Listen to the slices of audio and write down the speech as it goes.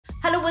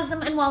Hello,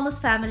 Wisdom and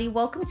Wellness family.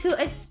 Welcome to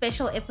a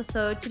special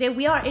episode. Today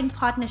we are in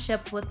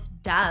partnership with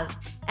Dove,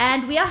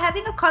 and we are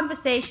having a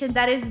conversation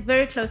that is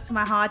very close to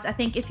my heart. I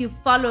think if you've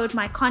followed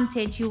my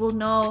content, you will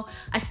know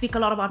I speak a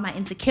lot about my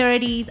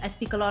insecurities. I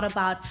speak a lot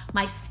about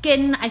my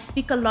skin. I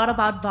speak a lot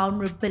about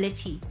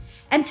vulnerability.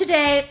 And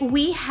today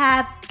we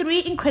have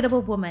three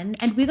incredible women,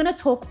 and we're going to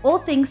talk all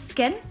things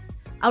skin,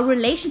 our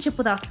relationship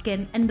with our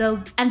skin, and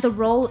the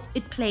role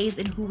it plays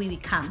in who we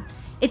become.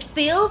 It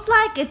feels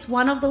like it's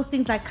one of those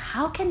things like,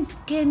 how can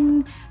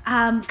skin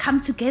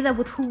come together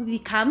with who we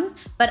become?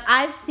 But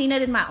I've seen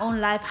it in my own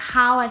life,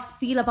 how I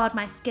feel about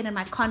my skin and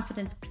my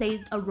confidence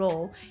plays a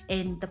role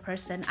in the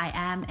person I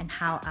am and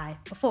how I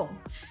perform.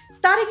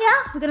 Starting here,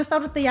 we're going to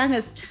start with the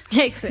youngest.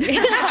 Excellent.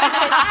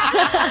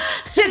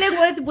 Chilling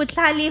with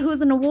Butlali,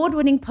 who's an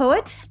award-winning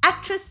poet,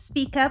 actress,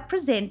 speaker,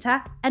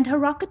 presenter, and her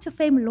rocket to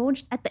fame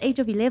launched at the age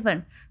of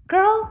 11.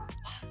 Girl,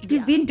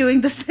 you've been doing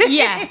this thing.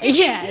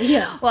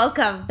 Yeah.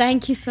 Welcome.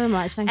 Thank you so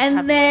much. Thanks for And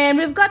having then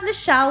us. we've got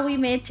Michelle. We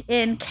met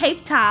in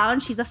Cape Town.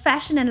 She's a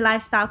fashion and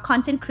lifestyle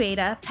content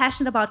creator,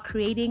 passionate about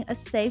creating a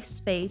safe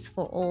space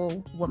for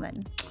all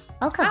women.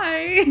 Welcome.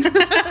 Hi.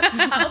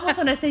 I almost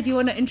want to say, do you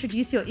want to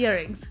introduce your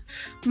earrings?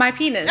 My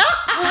penis.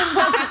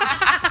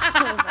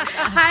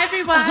 Hi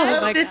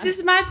everyone. This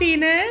is my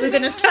penis. We're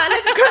going to spell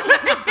it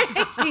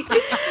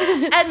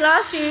correctly. And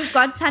lastly, we've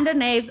got Tanda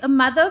Naves, a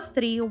mother of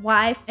three,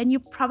 wife, and you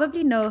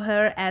probably know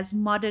her as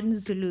Modern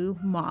Zulu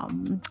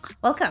Mom.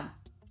 Welcome.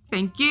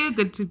 Thank you.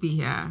 Good to be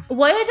here.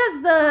 Where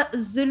does the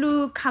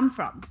Zulu come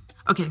from?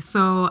 Okay,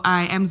 so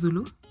I am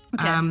Zulu.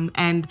 Okay.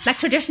 And Like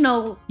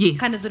traditional yes,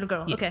 kind of Zulu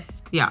girl. yes, Okay.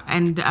 yeah,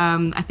 and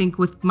I think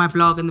with my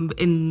blog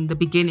in the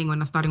beginning when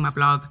I was starting my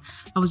blog,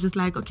 I was just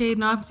like, okay,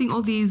 now I'm seeing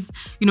all these,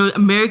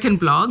 American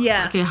blogs.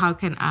 Yeah. Okay, how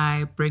can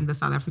I bring the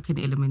South African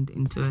element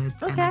into it?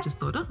 And Okay. I just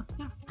thought,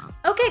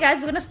 Okay, guys,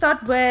 we're going to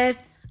start with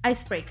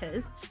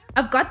icebreakers.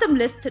 I've got them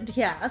listed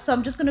here, so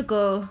I'm just going to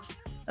go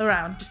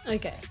around.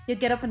 Okay. You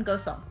get up and go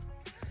song.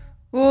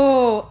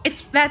 Whoa,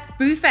 it's that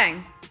boo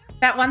thing.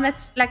 That one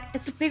that's like,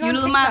 it's a big you on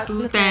know my TikTok.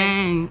 boo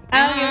thing.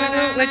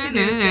 Oh, what you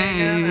do?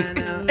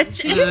 It's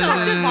such a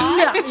vibe.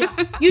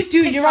 Yeah. You do.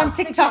 You're on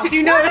TikTok.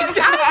 You know it.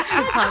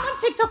 I'm on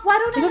TikTok. Why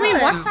don't I I know mean,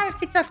 it? what side of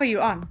TikTok are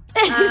you on?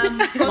 Go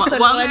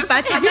solo and Wellness.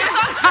 button.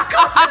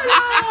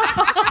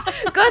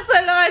 Go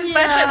solo and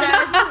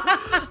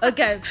button.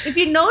 Okay. If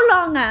you no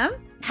longer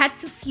had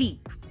to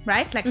sleep,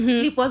 right? Like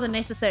sleep wasn't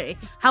necessary.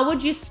 How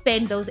would you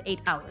spend those 8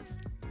 hours?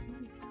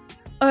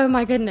 Oh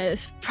my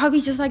goodness. Probably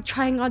just like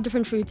trying out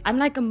different foods. I'm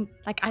like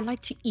I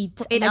like to eat.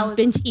 For 8 and, like, hours?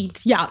 binge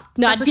eat. Yeah.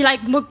 No, That's I'd be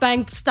like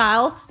mukbang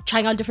style,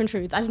 trying out different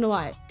foods. I don't know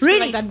why. I feel Really?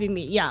 like that'd be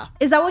me. Yeah.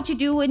 Is that what you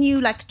do when you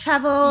like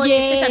travel? You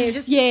spend time, you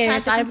just try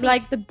Yes. different I'm foods?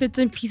 like the bits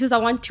and pieces. I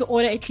want to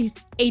order at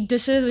least 8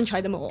 dishes and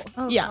try them all.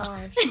 Oh, yeah.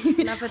 gosh.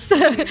 Love it. So,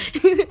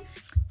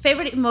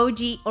 Favorite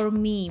emoji or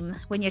meme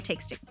when you're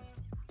texting?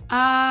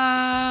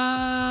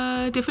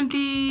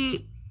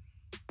 Definitely.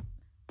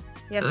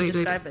 You have to Wait.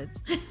 describe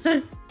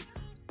it.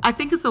 I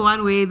think it's the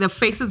one where the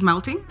face is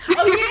melting.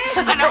 Oh,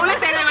 yes. And I only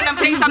say that when I'm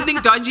saying something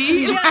dodgy.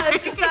 Yeah,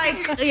 it's just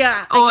like,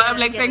 yeah. I Or get I'm it,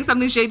 like I get saying it.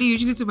 something shady,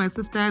 usually to my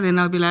sister, and then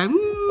I'll be like,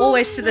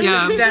 Always to the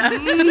yeah. sister.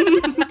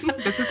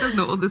 The sisters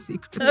know all the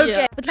secrets. Okay.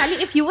 Yeah. But Lali,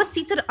 if you were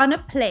seated on a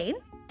plane,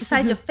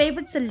 besides your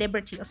favorite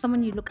celebrity or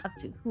someone you look up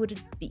to, who would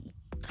it be?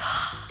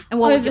 And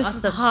what would you this ask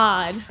is them?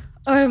 hard.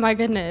 Oh my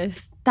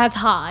goodness. That's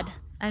hard.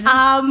 I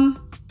know.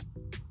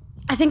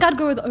 I think I'd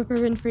go with Oprah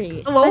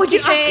Winfrey. What would you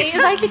ask It's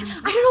her? like, I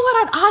don't know what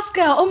I'd ask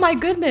her. Oh my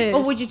goodness.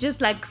 Or would you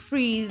just like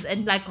freeze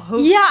and like hope?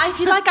 Yeah, I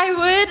feel like I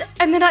would,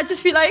 and then I'd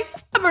just be like,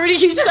 I'm a really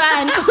huge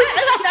fan.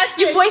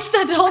 You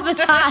wasted all this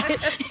time.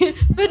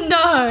 But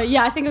no,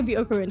 yeah, I think it'd be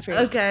Oprah Winfrey.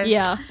 Okay.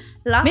 Yeah.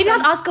 Last Maybe one.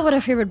 I'd ask her what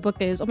her favorite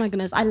book is. Oh my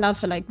goodness, I love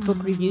her like book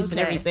reviews and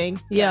okay. everything.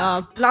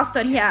 Yeah. Last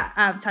one here,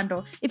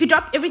 Tando. If you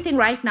dropped everything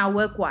right now,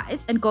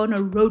 work-wise, and go on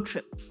a road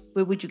trip,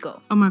 where would you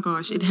go? Oh my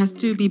gosh, it has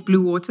to be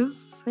Blue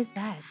Waters. Where's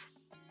that?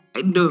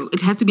 No,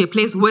 it has to be a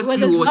place with Where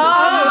blue there's- waters.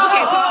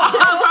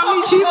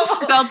 Oh,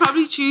 Okay, I'll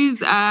probably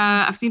choose.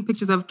 I've seen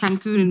pictures of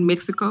Cancun in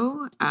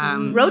Mexico.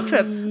 Road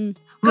trip.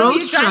 Road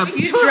you trip. driving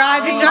You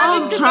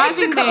driving to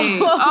Driving Mexico. there.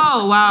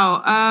 Oh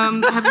wow.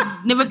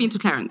 I've never been to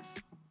Clarence.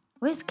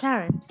 Where's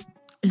Clarence?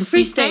 It's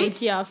Free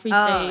State. Yeah, Free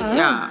State.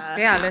 Yeah.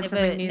 Yeah, learn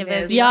something new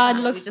there. Yeah, it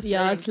We looks, just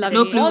yeah, learned it's today.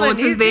 lovely. No blue All the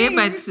waters new there,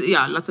 things. but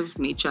yeah, lots of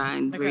nature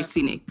and very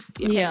scenic.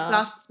 Yeah.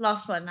 Yeah.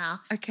 Last one now.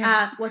 Okay.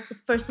 What's the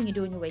first thing you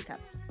do when you wake up?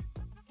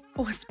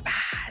 Oh, it's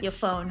bad. Your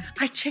phone.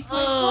 I check my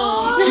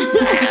phone.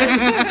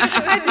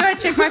 I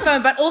check my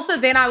phone, but also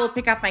then I will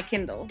pick up my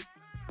Kindle.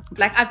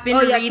 Like I've been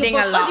reading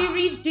a lot.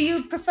 Do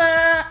you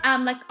prefer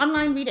like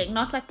online reading,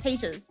 not like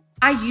pages?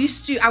 I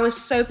was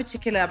so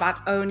particular about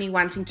only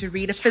wanting to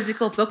read a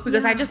physical book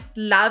because I just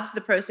loved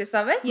the process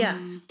of it. Yeah.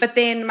 But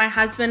then my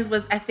husband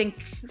was, I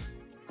think,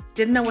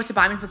 didn't know what to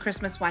buy me for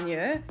Christmas one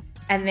year.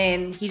 And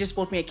then he just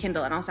bought me a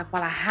Kindle and I was like,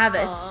 well, I have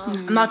it.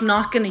 I'm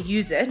not going to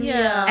use it.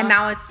 Yeah. And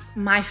now it's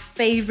my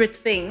favorite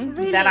thing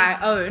that I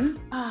own.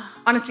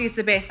 Honestly, it's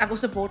the best. I've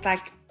also bought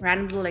like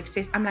random little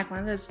accessories. I'm like one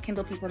of those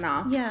Kindle people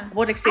now. Yeah. I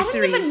bought accessories.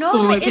 I didn't even know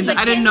So there is a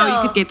I didn't know you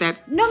Kindle. could get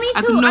that. No, me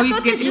I too. didn't know I you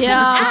thought could there's get just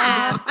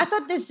that. an app. I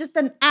thought there's just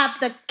an app,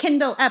 the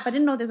Kindle app. I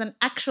didn't know there's an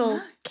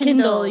actual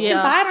Kindle. yeah. You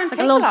can buy it on It's like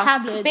a little Takeoff.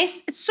 tablet. Best.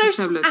 It's so.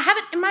 Tablet. I have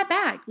it in my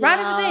bag, right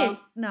over there.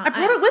 No, I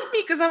brought it with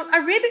me because I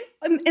read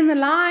it in the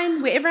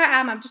line wherever I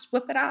am. I just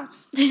whip it out.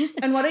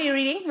 And what are you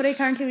reading? What are you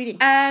currently reading?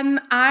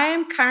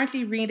 I'm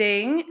currently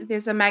reading.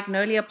 There's a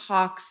Magnolia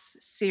Parks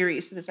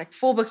series. So there's like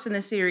 4 books in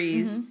the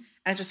series.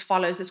 And it just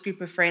follows this group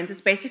of friends.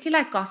 It's basically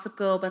like Gossip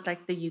Girl, but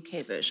like the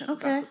UK version of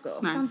Gossip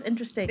Girl. Nice. Sounds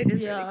interesting. It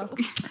is really cool.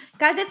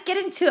 Guys, let's get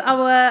into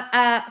our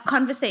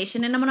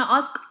conversation. And I'm going to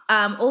ask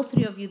all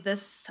 3 of you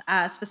this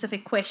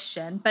specific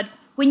question. But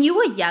when you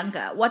were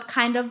younger, what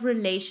kind of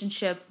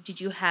relationship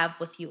did you have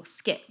with your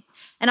skin?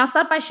 And I'll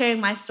start by sharing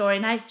my story.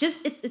 And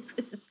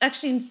it's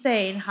actually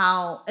insane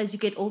how, as you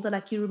get older,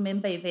 like you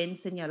remember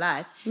events in your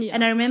life. Yeah.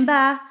 And I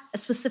remember a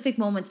specific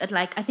moment at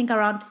like, I think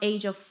around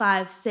age of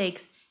 5,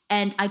 6,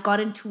 and I got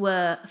into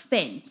a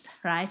fence,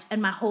 right? And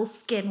my whole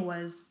skin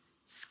was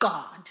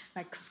scarred,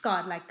 like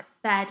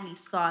badly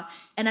scarred.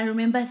 And I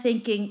remember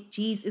thinking,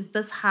 geez, is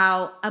this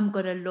how I'm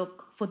going to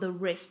look for the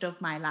rest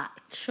of my life?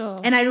 Sure.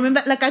 And I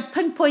remember, like, I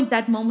pinpoint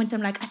that moment.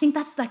 I'm like, I think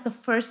that's like the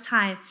first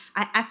time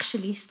I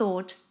actually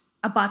thought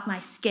about my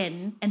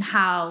skin and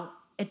how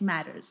it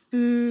matters.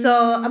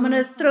 So I'm going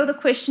to throw the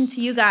question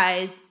to you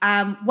guys.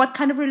 What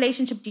kind of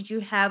relationship did you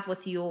have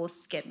with your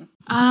skin?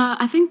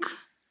 I think,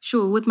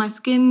 sure, with my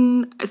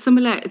skin,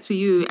 similar to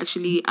you,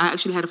 actually, I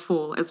actually had a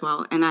fall as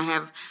well. And I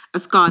have a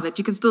scar that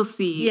you can still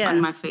see on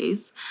my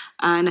face.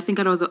 And I think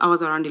I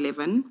was around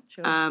 11.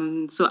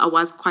 Sure. So I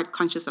was quite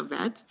conscious of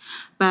that.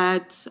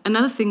 But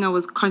another thing I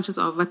was conscious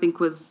of, I think,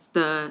 was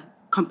the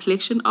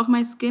complexion of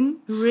my skin.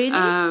 Really?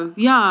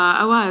 Yeah,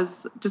 I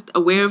was just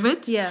aware of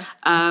it. Yeah.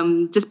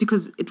 Just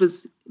because it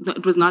was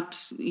not,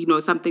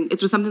 something,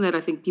 it was something that I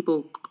think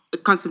people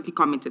constantly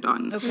commented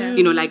on.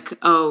 Okay. Like,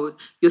 oh,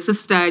 your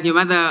sister and your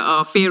mother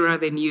are fairer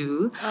than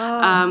you.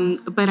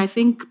 But I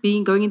think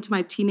going into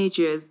my teenage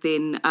years,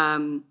 then,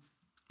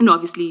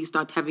 obviously you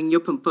start having your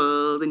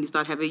pimples and you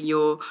start having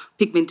your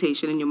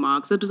pigmentation and your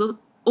marks. So it was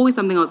always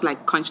something I was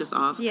like conscious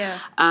of. Yeah.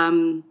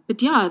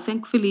 But yeah,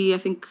 thankfully, I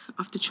think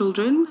after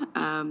children,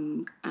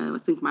 I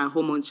think my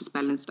hormones just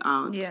balanced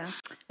out. Yeah.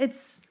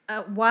 It's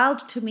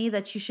wild to me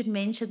that you should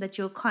mention that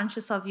you're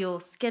conscious of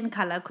your skin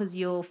color because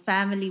your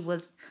family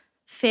was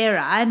fairer.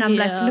 And I'm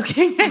like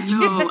looking at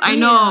you. I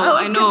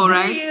know,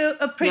 right? You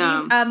a pretty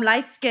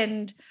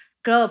light-skinned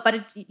girl,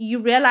 but you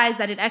realize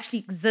that it actually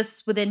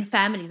exists within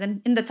families.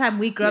 And in the time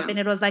we grew up in,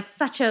 it was like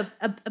such a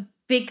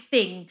big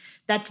thing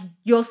that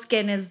your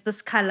skin is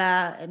this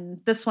color and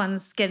this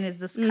one's skin is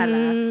this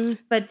color.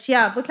 But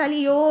yeah,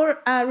 Butlali, your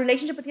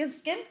relationship with your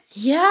skin?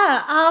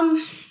 Yeah,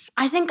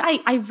 I think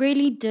I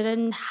really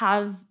didn't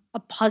have a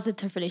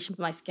positive relationship with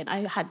my skin.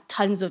 I had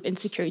tons of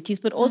insecurities,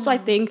 but also I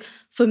think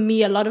for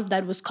me, a lot of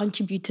that was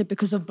contributed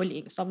because of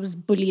bullying. So I was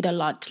bullied a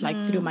lot, like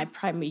through my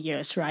primary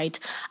years, right?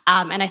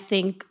 And I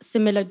think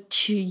similar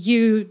to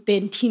you,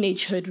 then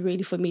teenagehood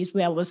really for me is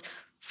where I was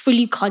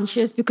fully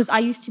conscious because I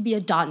used to be a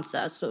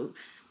dancer. So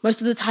most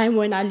of the time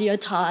when I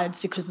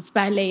leotards because it's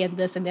ballet and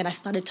this, and then I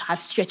started to have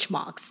stretch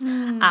marks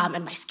and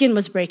my skin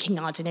was breaking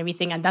out and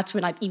everything. And that's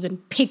when I'd even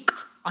pick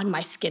on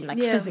my skin, like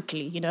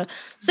physically,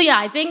 So yeah,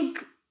 I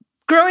think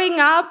growing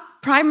up,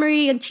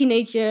 primary and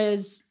teenage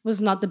years was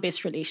not the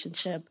best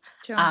relationship.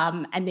 Sure.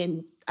 And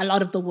then a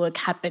lot of the work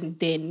happened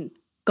then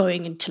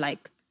going into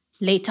like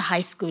later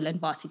high school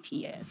and varsity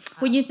years.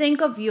 When you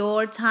think of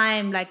your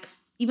time, like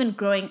even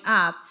growing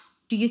up,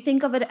 do you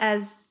think of it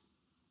as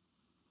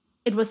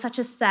it was such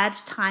a sad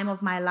time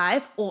of my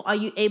life? Or are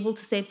you able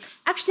to say,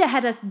 actually, I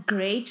had a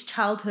great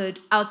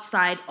childhood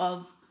outside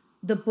of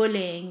the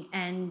bullying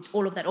and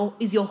all of that? Or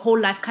is your whole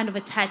life kind of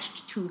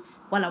attached to,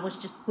 well, I was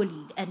just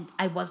bullied and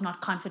I was not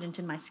confident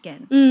in my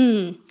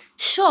skin?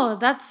 Sure,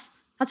 that's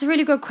a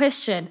really good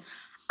question.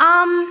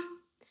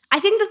 I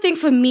think the thing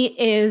for me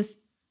is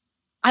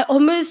I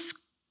almost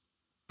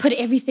put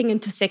everything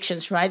into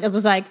sections, right? I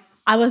was like,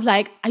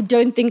 I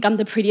don't think I'm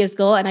the prettiest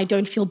girl and I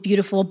don't feel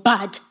beautiful,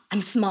 but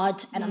I'm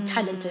smart and I'm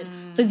talented.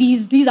 So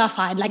these are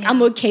fine. Like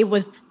I'm okay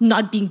with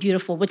not being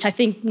beautiful, which I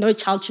think no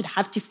child should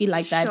have to feel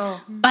like that. Sure.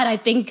 But I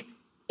think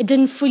it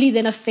didn't fully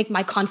then affect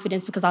my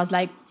confidence because I was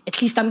like,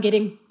 at least I'm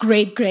getting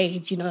great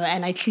grades, and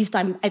at least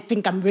I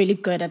think I'm really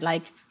good at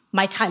like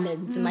my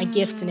talents and my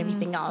gifts and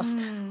everything else.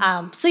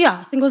 So yeah,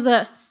 I think it was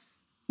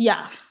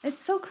It's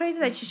so crazy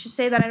that you should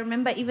say that. I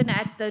remember even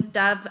at the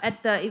Dove,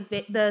 at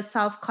the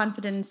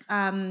self-confidence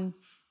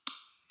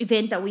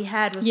event that we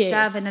had with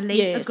Dove, and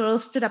a girl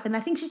stood up and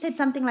I think she said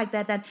something like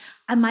that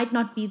I might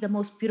not be the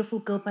most beautiful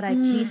girl, but I at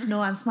least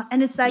know I'm smart.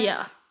 And it's like,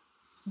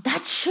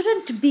 that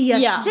shouldn't be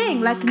a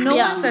thing. Like no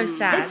one, so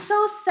sad. It's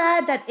so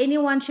sad that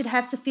anyone should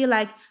have to feel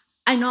like,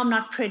 I know I'm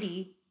not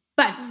pretty,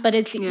 But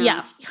it's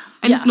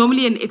And it's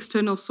normally an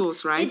external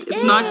source, right?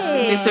 It's not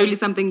necessarily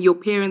something your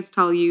parents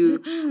tell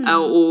you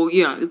or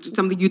it's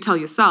something you tell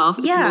yourself.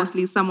 It's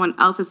mostly someone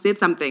else has said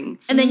something.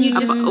 And then you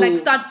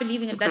just start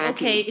believing it that,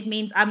 okay, it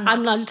means I'm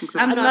not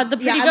the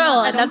pretty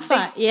girl, and that's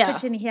fine.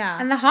 Fit in here.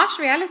 And the harsh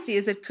reality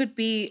is it could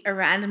be a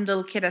random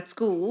little kid at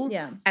school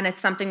and it's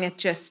something that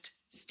just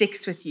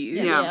sticks with you.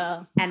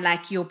 Yeah. And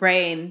like your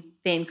brain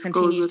then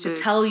continues to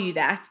tell you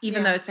that,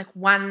 even though it's like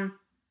one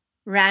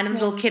random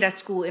little kid at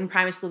school in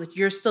primary school that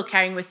you're still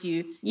carrying with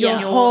you your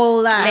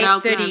whole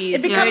life. Late 30s.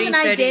 It becomes an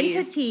 30s.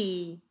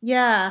 identity.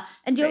 Yeah.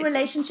 And your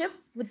relationship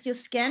with your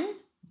skin?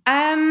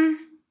 I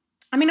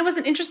mean, it was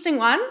an interesting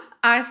one.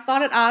 I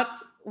started out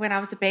when I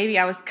was a baby,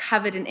 I was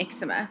covered in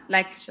eczema.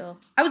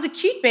 I was a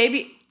cute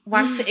baby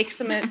once the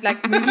eczema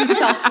moved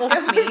itself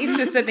off me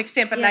to a certain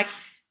extent. But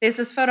there's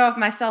this photo of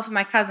myself and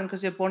my cousin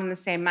because we were born in the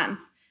same month.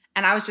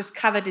 And I was just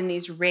covered in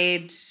these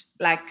red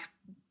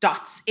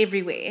dots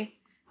everywhere,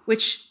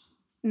 which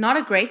not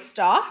a great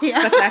start,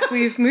 but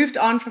we've moved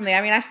on from there.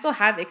 I mean, I still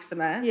have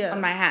eczema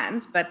on my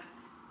hands, but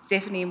it's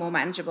definitely more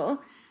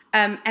manageable.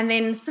 And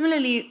then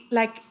similarly,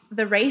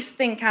 the race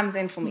thing comes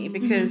in for me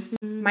because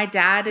my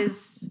dad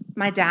is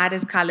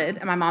colored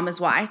and my mom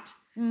is white.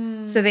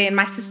 So then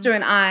my sister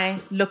and I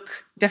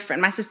look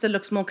different. My sister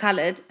looks more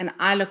colored and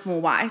I look more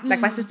white.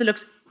 My sister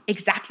looks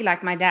exactly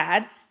like my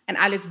dad and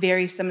I look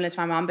very similar to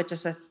my mom, but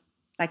just with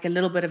a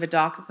little bit of a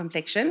darker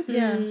complexion.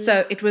 Yeah.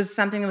 So it was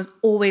something that was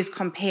always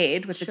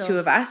compared with the two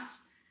of us.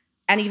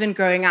 And even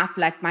growing up,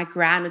 my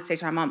gran would say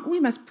to my mom, "Oh,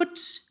 you must put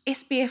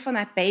SPF on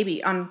that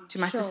baby," to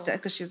my sister,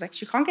 because she was like,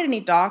 she can't get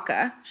any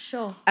darker.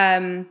 Sure.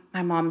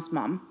 My mom's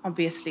mom,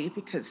 obviously,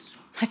 because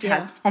my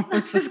dad's mom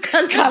was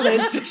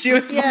colored, so she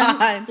was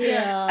fine.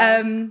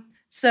 Yeah.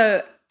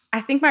 So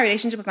I think my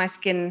relationship with my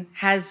skin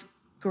has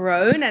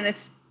grown, and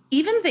it's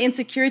even the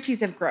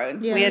insecurities have grown,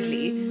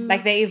 weirdly.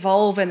 They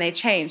evolve and they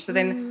change. So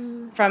then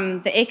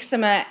from the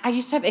eczema, I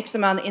used to have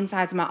eczema on the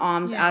insides of my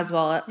arms as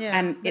well. Yeah.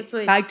 And it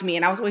bugged me.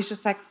 And I was always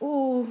just like,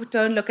 oh,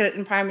 don't look at it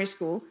in primary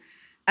school.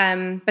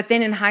 But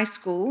then in high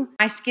school,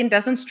 my skin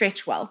doesn't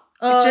stretch well.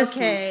 It's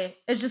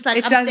just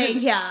I'm staying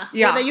here.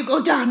 Yeah. Whether you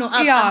go down or up,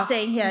 I'm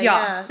staying here.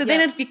 Yeah. So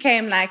then it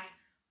became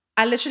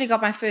I literally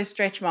got my first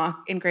stretch mark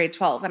in grade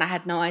 12 and I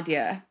had no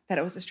idea that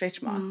it was a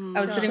stretch mark.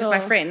 I was sitting with my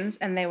friends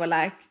and they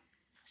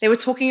were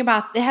talking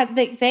about,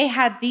 they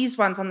had these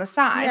ones on the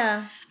side.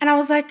 Yeah. And I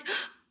was like,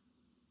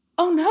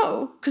 oh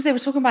no, because they were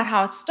talking about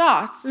how it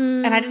starts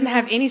and I didn't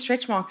have any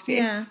stretch marks yet.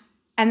 Yeah.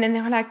 And then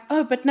they were like,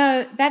 oh, but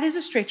no, that is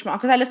a stretch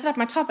mark. Because I lifted up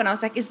my top and I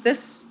was like, is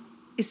this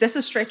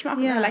a stretch mark?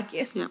 And they were like,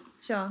 yes. Yeah.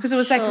 Sure. Because it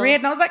was red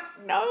and I was like,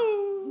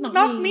 no,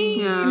 not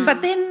me. Yeah.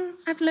 But then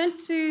I've learned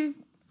to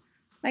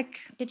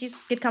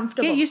get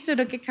comfortable. Get used to it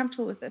or get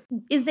comfortable with it.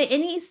 Is there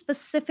any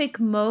specific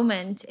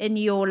moment in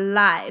your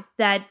life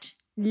that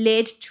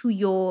led to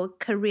your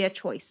career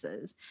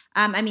choices?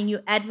 I mean, you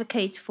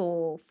advocate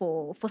for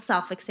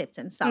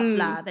self-acceptance,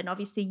 self-love, and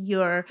obviously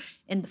you're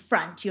in the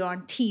front, you're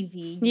on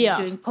TV, you're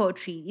doing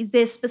poetry. Is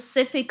there a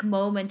specific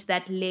moment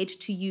that led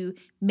to you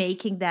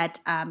making that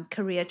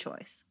career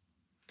choice?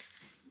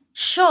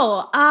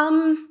 Sure.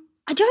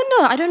 I don't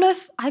know. I don't know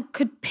if I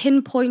could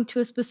pinpoint to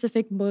a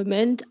specific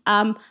moment.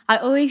 I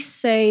always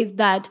say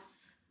that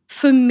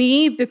for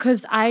me,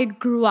 because I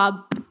grew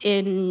up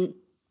in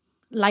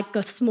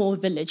a small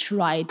village,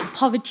 right?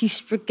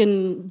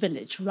 Poverty-stricken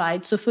village,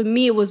 right? So for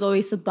me, it was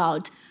always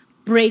about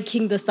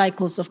breaking the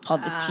cycles of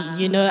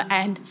poverty,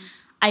 And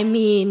I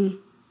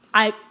mean,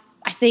 I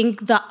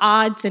think the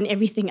arts and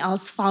everything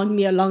else found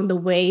me along the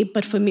way.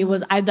 But for me, it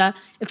was either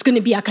it's going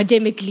to be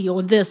academically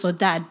or this or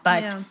that.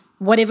 But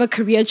whatever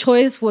career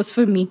choice was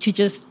for me to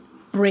just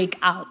break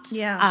out.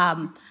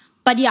 Yeah.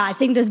 But I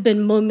think there's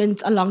been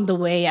moments along the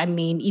way. I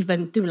mean,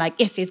 even through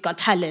Essays Got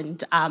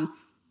Talent,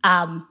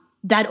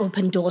 that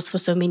opened doors for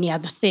so many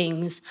other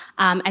things.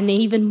 And then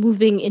even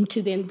moving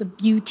into the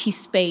beauty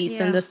space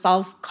and the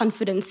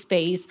self-confidence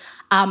space,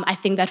 I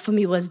think that for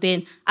me was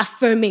then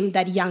affirming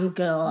that young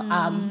girl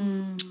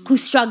who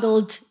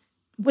struggled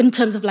in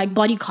terms of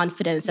body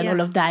confidence and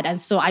all of that.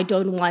 And so I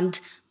don't want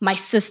my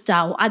sister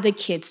or other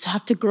kids to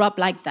have to grow up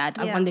like that.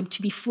 I want them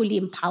to be fully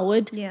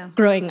empowered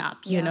growing up,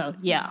 you know.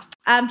 Yeah.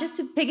 Just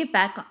to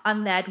piggyback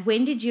on that,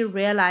 when did you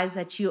realize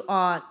that you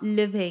are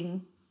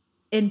living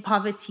in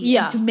poverty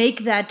and to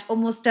make that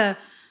almost a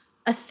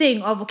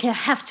thing of, okay, I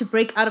have to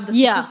break out of this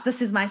because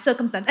this is my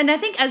circumstance? And I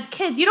think as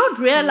kids, you don't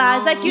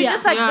realize you're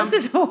just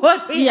this is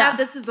what we have,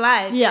 this is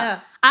life.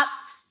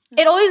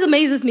 It always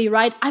amazes me,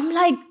 right? I'm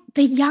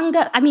the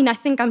younger, I mean, I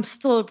think I'm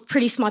still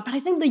pretty smart, but I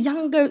think the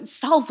younger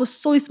self was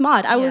so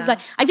smart. I was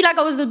I feel like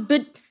I was a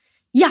bit,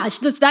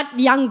 that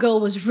young girl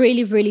was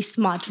really, really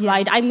smart,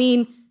 right? I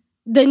mean,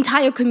 the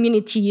entire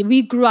community,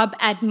 we grew up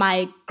at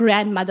my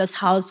grandmother's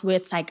house where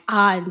it's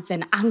aunts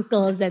and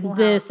uncles and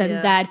this and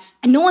that,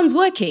 and no one's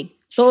working.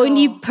 The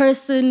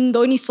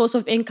only source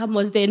of income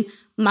was then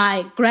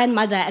my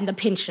grandmother and the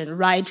pension,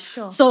 right?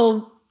 Sure.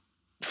 So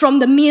from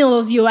the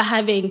meals you were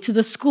having to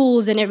the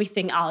schools and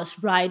everything else,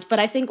 right? But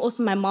I think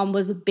also my mom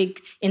was a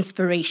big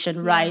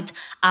inspiration, right?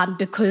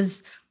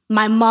 Because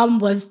my mom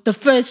was the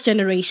first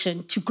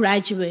generation to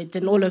graduate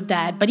and all of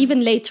that, but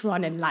even later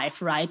on in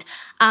life, right?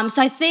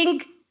 So I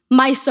think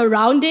my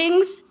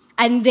surroundings,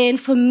 and then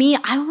for me,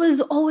 I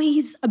was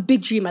always a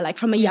big dreamer, like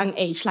from a young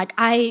age. Like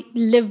I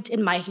lived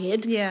in my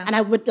head and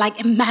I would like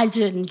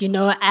imagine,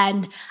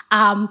 and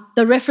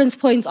the reference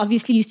points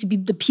obviously used to be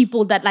the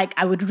people that like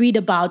I would read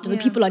about, or the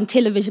people on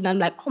television. I'm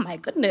like, oh my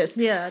goodness.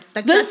 Yeah.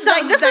 Like, this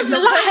is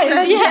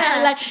life.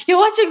 Yeah. Like you're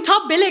watching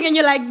Top Billing and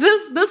you're like,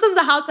 this is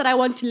the house that I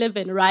want to live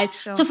in, right?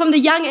 Sure. So from the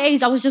young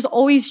age, I was just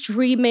always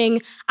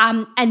dreaming.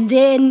 And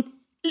then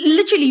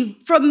literally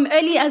from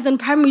early as in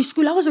primary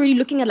school, I was already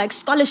looking at like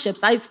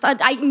scholarships.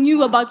 I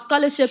knew about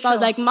scholarships. Sure. I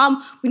was like,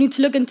 Mom, we need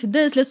to look into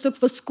this. Let's look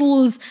for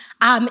schools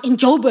in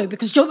Joburg,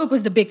 because Joburg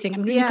was the big thing. I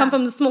mean, you come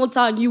from a small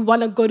town, you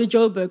want to go to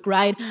Joburg,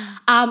 right?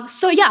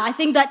 So yeah, I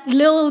think that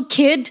little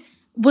kid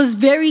was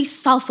very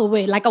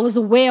self-aware. Like I was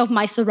aware of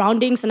my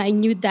surroundings and I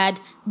knew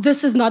that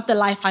this is not the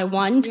life I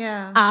want.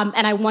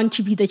 And I want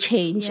to be the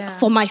change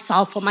for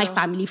myself, for my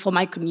family, for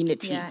my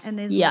community. Yeah, and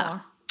there's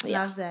more.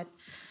 Love that.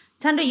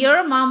 Tando, you're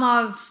a mom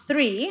of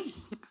 3,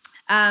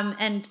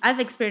 and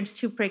I've experienced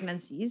 2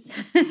 pregnancies.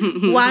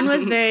 One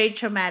was very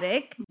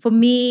traumatic. For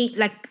me,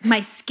 like my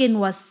skin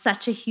was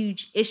such a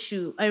huge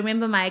issue. I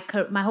remember my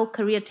whole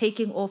career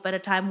taking off at a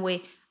time where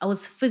I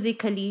was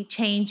physically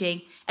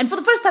changing. And for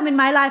the first time in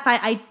my life,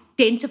 I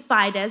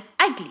identified as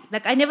ugly.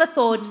 Like I never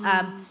thought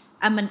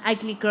I'm an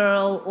ugly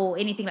girl or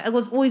anything. I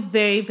was always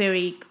very,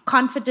 very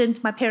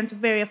confident. My parents were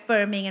very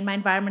affirming and my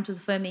environment was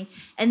affirming.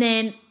 And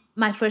then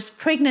my first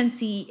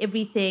pregnancy,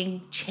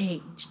 everything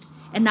changed.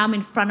 And now I'm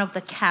in front of the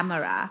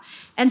camera.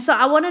 And so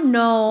I want to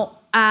know,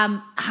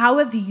 how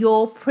have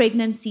your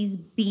pregnancies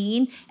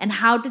been and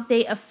how did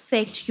they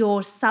affect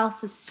your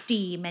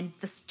self-esteem and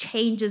the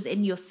changes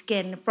in your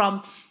skin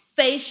from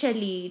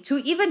facially to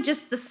even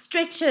just the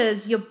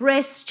stretches, your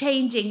breasts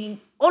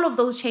changing, all of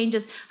those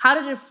changes? How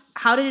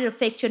did it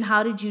affect you and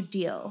how did you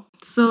deal?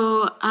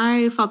 So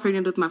I fell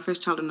pregnant with my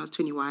first child when I was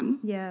 21.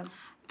 Yeah.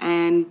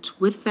 And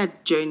with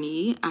that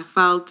journey, I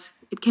felt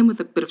it came with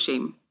a bit of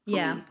shame.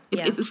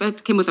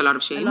 It came with a lot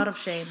of shame. A lot of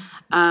shame.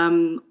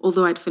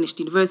 Although I'd finished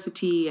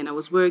university and I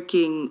was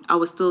working, I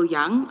was still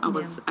young. I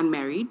was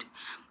unmarried.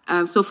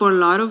 So for a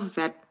lot of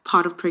that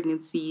part of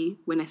pregnancy,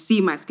 when I see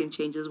my skin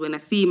changes, when I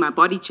see my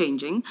body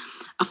changing,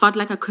 I felt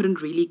like I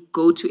couldn't really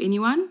go to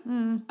anyone,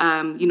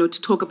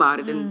 to talk about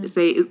it and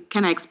say,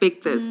 can I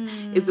expect this?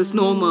 Is this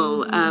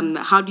normal?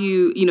 How do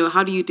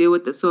you deal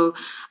with this? So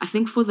I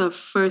think for the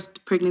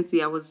first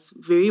pregnancy, I was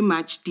very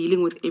much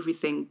dealing with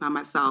everything by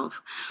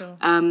myself. Sure.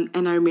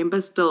 And I remember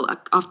still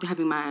after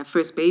having my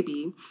first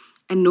baby,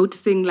 and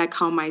noticing like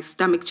how my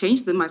stomach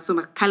changed, so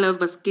my color of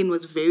my skin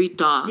was very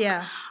dark.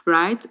 Yeah.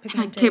 Right?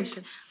 And I kept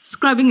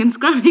scrubbing and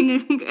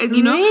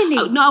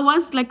Really? No, I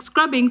was like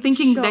scrubbing,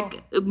 thinking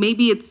like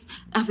maybe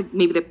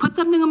they put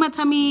something on my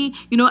tummy.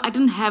 I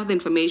didn't have the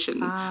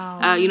information.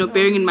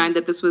 Bearing in mind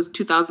that this was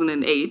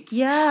 2008.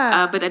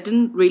 Yeah. But I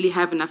didn't really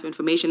have enough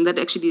information. That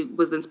actually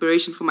was the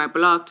inspiration for my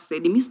blog to say,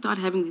 let me start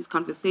having these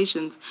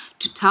conversations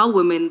to tell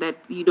women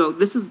that,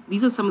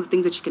 these are some of the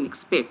things that you can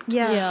expect.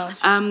 Yeah.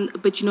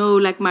 But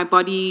like my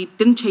body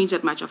didn't change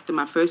that much after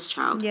my first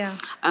child. Yeah.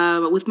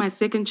 With my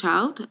second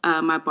child,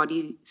 my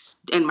body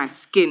and my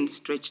skin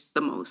stretched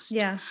the most.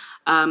 Yeah.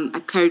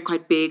 I carried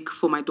quite big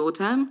for my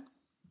daughter.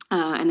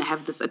 And I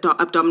have this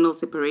abdominal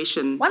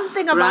separation. One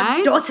thing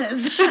about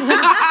daughters. They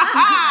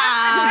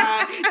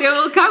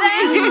will come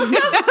in.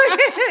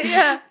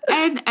 Yeah.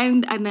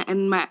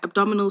 And my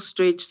abdominal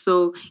stretch.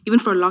 So even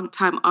for a long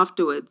time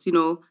afterwards,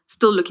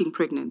 still looking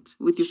pregnant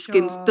with your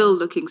skin still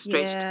looking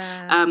stretched,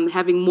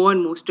 having more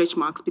and more stretch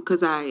marks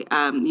because I,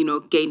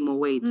 gained more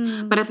weight.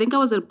 But I think I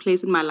was at a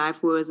place in my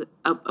life where I was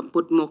a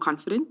bit more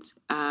confident.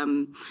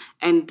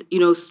 And,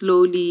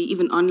 slowly,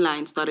 even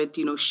online, started,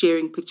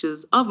 sharing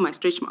pictures of my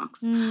stretch marks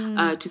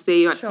to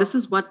say, this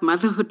is what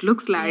motherhood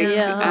looks like.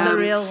 Yeah, this is the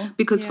real.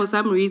 Because for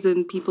some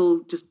reason,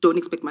 people just don't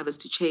expect mothers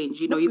to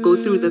change. You go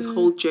through this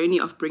whole journey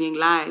of bringing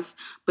life,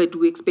 but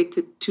we expect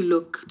it to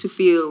look, to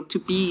feel, to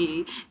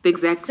be the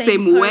exact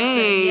same way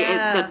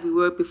that we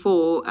were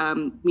before.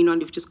 And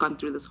you've just gone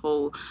through this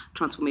whole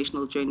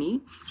transformational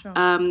journey. Sure.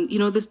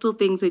 There's still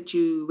things that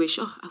you wish,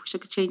 I wish I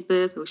could change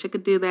this, I wish I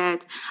could do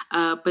that.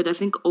 But I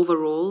think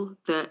overall,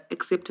 the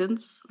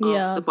acceptance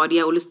of the body,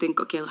 I always think,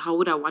 okay, how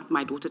would I want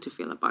my daughter to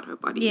feel about her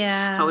body?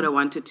 Yeah. How would I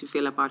want her to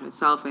feel about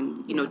herself?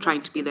 And,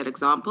 trying to be that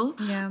example.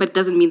 Yeah. But it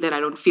doesn't mean that I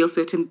don't feel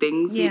certain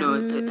things,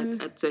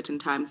 at certain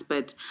times.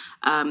 But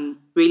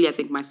really, I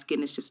think my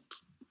skin is just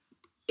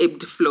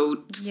ebbed,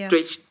 flowed,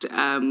 stretched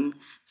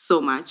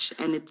so much.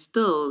 And it's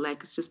still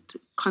it's just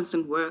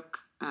constant work.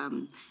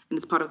 And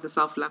it's part of the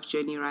self-love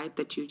journey, right?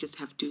 That you just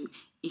have to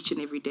each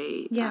and every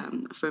day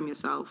affirm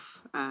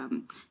yourself,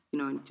 and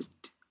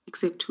just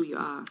accept who you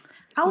are.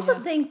 I also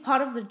think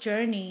part of the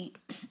journey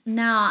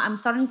now I'm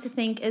starting to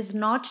think is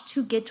not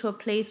to get to a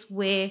place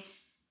where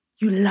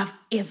you love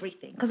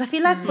everything. Because I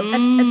feel like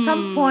at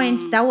some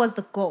point that was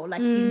the goal.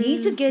 Like you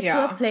need to get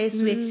to a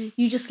place where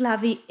you just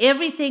love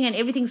everything and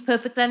everything's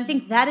perfect. And I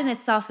think that in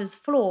itself is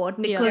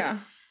flawed because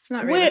It's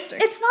not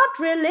realistic. It's not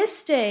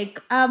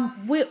realistic.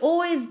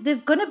 There's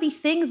going to be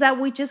things that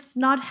we're just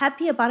not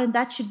happy about, and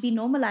that should be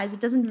normalized. It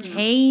doesn't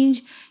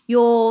change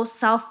your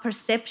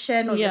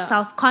self-perception or your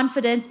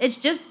self-confidence. It's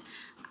just,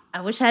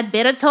 I wish I had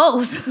better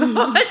toes.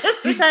 I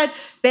just wish I had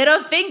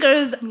better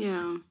fingers.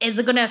 Yeah. Is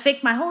it going to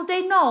affect my whole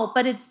day? No,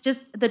 but it's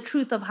just the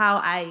truth of how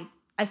I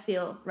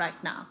feel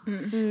right now.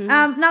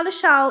 Now,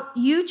 Lachelle,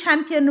 you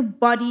champion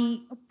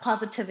body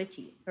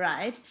positivity,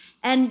 right?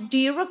 And do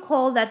you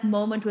recall that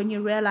moment when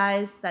you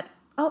realized that,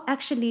 oh,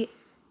 actually,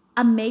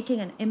 I'm making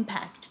an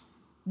impact?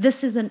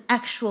 This is an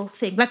actual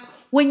thing. Like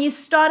when you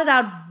started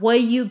out, were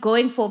you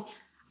going for,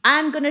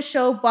 I'm going to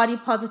show body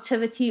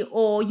positivity,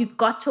 or you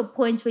got to a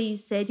point where you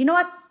said, you know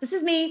what, this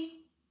is me,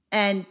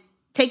 and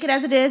take it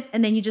as it is,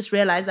 and then you just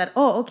realize that,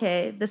 oh,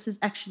 okay, this is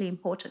actually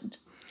important?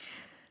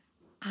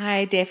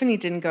 I definitely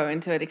didn't go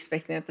into it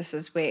expecting that this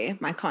is where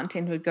my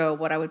content would go,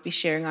 what I would be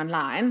sharing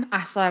online.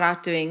 I started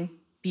out doing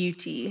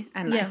beauty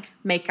and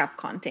makeup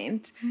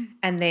content,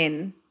 and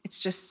then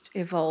it's just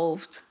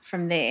evolved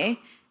from there.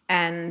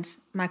 And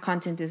my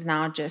content is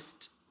now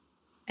just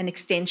an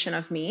extension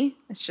of me.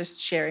 It's just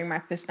sharing my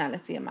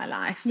personality and my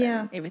life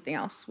and everything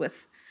else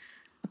with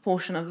a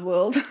portion of the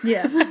world.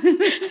 Yeah.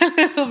 A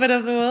little bit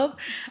of the world.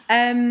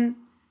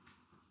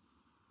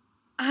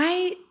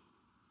 I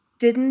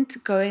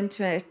didn't go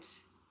into it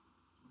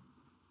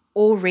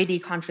already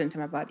confident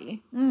in my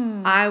body.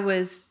 I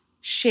was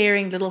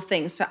sharing little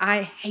things. So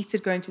I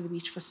hated going to the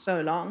beach for so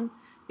long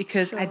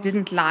because I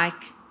didn't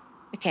like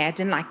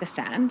the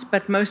sand,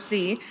 but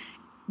mostly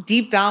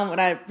deep down when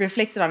I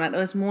reflected on it, it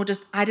was more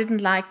just I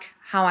didn't like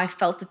how I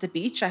felt at the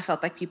beach. I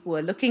felt like people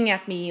were looking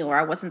at me, or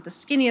I wasn't the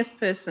skinniest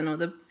person or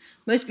the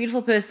most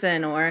beautiful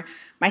person, or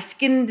my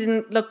skin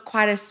didn't look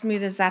quite as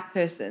smooth as that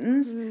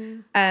person's.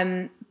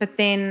 But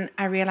then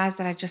I realized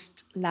that I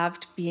just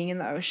loved being in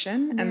the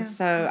ocean. And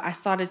so I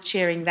started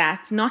sharing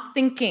that, not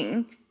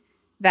thinking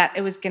that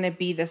it was going to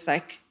be this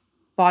like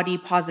body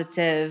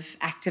positive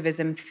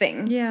activism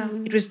thing. Yeah.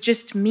 It was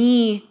just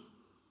me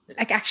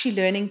like actually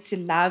learning to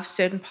love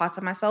certain parts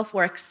of myself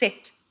or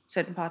accept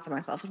certain parts of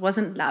myself. It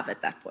wasn't love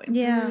at that point.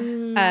 Yeah.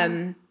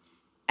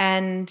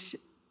 And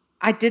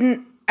I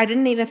didn't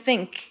even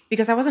think,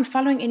 because I wasn't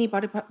following any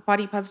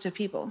body positive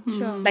people.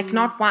 Sure. Like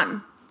not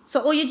one. So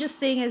all you're just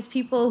seeing is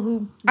people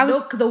who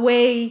look the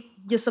way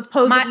you're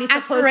supposedly my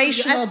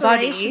aspirational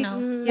body.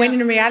 When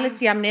in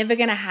reality, I'm never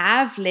going to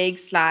have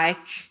legs like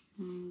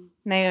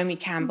Naomi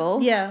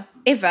Campbell. Yeah.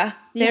 Ever.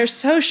 They're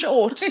so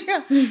short.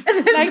 Like,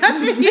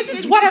 this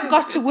is what I've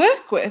got to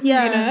work with, you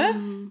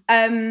know?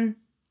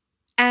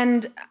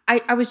 And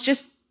I was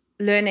just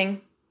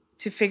learning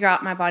to figure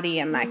out my body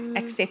and like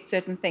accept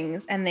certain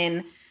things. And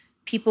then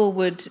people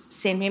would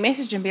send me a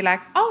message and be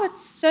like, oh,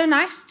 it's so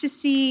nice to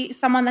see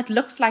someone that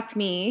looks like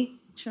me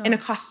in a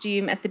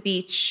costume at the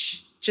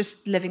beach,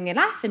 just living their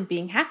life and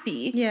being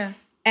happy. Yeah.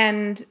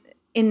 And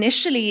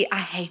initially I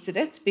hated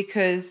it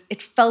because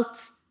it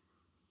felt,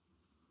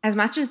 as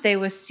much as they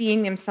were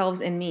seeing themselves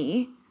in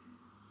me,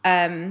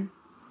 I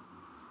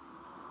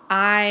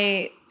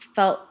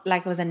felt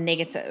like it was a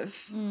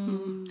negative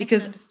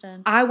because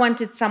I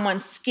wanted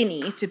someone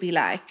skinny to be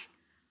like,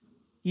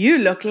 you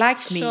look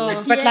like me.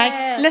 But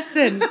like,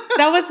 listen,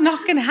 that was not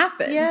going to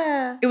happen.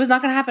 Yeah. It was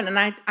not going to happen.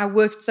 And I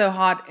worked so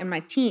hard in my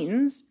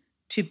teens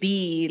to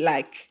be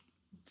like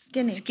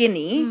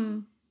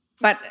skinny.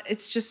 But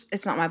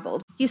it's not my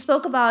build. You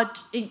spoke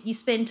about you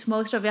spent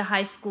most of your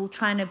high school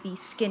trying to be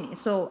skinny.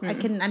 So I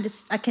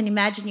can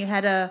imagine you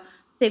had a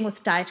thing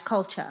with diet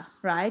culture,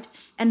 right?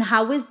 And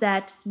how is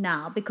that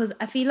now? Because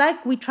I feel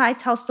like we try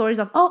to tell stories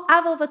of, oh,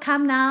 I've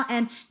overcome now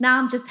and now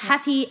I'm just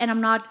happy and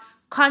I'm not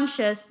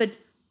conscious. But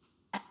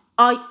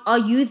are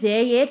you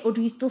there yet? Or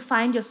do you still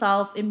find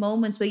yourself in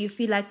moments where you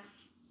feel like,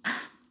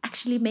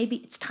 actually, maybe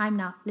it's time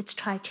now. Let's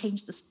try to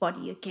change this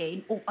body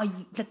again. Or are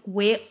you like,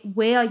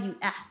 where are you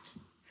at?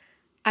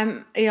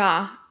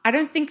 I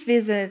don't think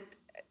there's a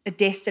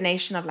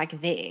destination of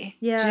like there.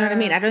 Yeah. Do you know what I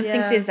mean? I don't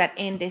think there's that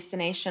end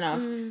destination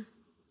of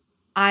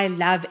I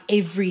love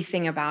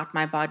everything about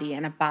my body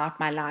and about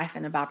my life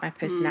and about my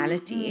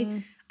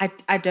personality. I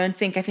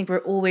think we're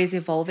always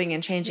evolving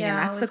and changing, and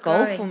that's the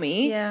goal for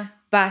me. Yeah.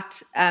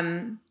 But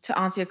to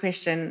answer your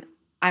question,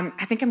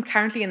 I think I'm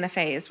currently in the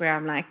phase where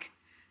I'm like,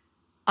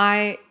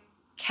 I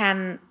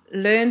can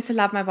learn to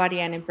love my body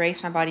and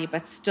embrace my body,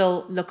 but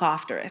still look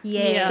after it.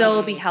 Yes.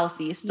 Still be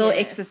healthy, still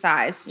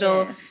exercise,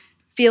 still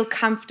feel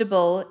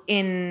comfortable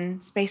in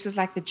spaces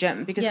like the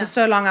gym. Because for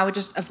so long I would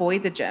just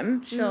avoid the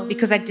gym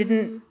because I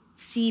didn't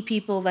see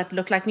people that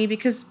look like me,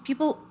 because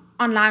people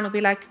online will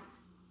be like,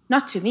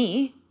 not to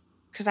me,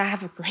 because I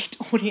have a great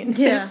audience.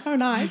 They're so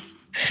nice.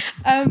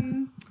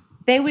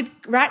 They would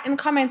write in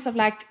comments of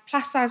like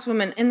plus size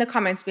women in the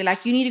comments be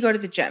like, you need to go to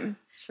the gym.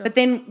 Sure. But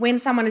then when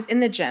someone is in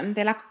the gym,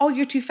 they're like, oh,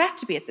 you're too fat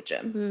to be at the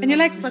gym. And you're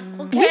like,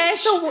 okay,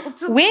 so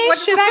where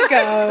should I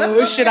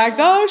go? Should I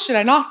go? Should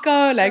I not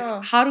go?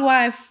 Like, how do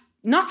I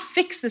not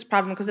fix this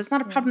problem? Because it's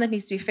not a problem that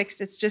needs to be fixed.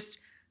 It's just,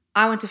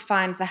 I want to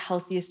find the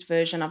healthiest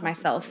version of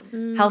myself,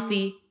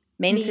 healthy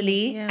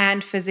mentally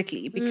and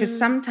physically. Because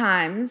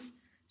sometimes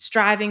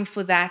striving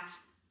for that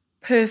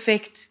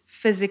perfect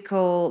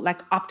physical, like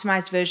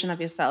optimized version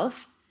of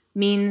yourself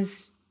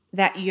means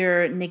that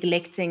you're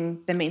neglecting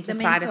the mental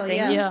side of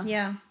things.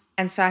 Yeah.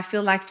 And so I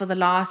feel like for the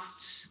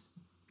last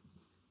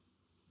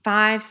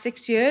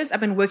 5-6 years,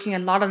 I've been working a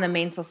lot on the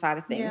mental side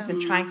of things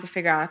and trying to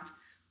figure out,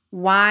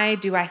 why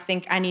do I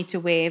think I need to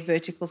wear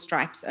vertical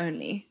stripes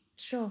only?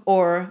 Sure.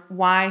 Or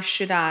why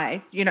should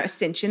I,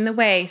 cinch in the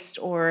waist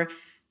or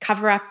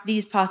cover up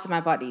these parts of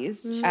my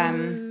bodies?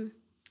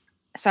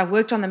 So I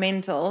worked on the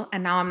mental,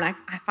 and now I'm like,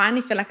 I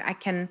finally feel like I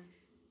can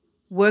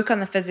work on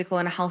the physical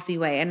in a healthy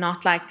way and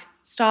not like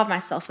starve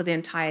myself for the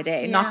entire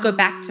day, not go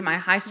back to my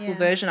high school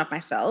version of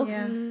myself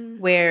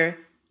where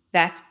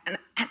that, and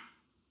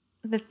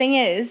the thing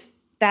is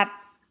that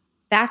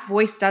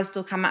voice does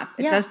still come up.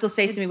 It does still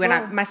say to me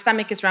when my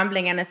stomach is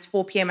rumbling and it's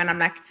 4 p.m. and I'm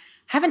like,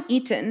 haven't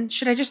eaten.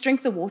 Should I just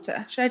drink the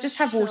water? Should I just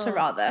have water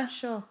rather?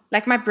 Sure.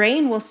 Like my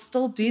brain will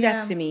still do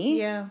that to me.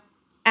 Yeah.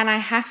 And I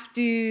have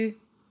to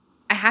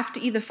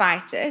either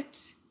fight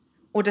it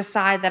or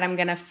decide that I'm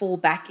going to fall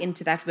back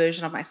into that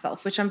version of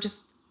myself, which I'm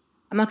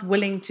not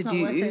willing to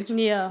do. Worth it.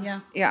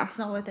 Yeah. Yeah. It's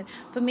not worth it.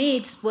 For me,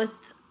 it's with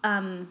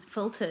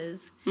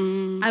filters.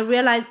 I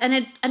realized,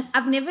 and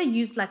I've never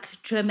used like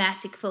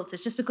dramatic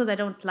filters just because I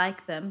don't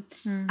like them.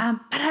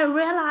 But I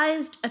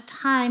realized a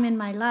time in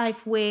my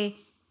life where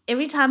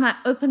every time I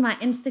open my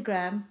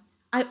Instagram,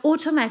 I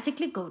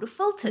automatically go to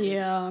filters.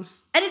 Yeah.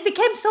 And it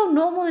became so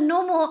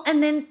normal.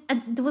 And then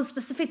there was a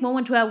specific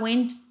moment where I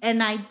went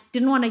and I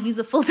didn't want to use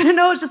a filter. And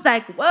I was just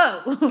like, whoa.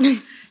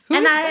 Who's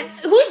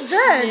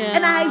this? Yeah.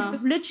 And I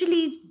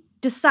literally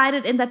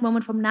decided in that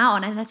moment from now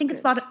on, and I think it's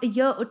about a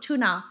year or two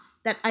now,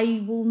 that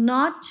I will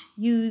not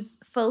use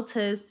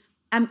filters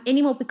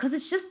anymore, because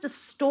it's just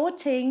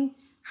distorting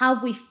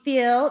how we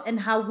feel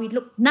and how we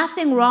look.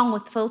 Nothing wrong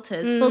with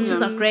filters.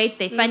 Filters are great.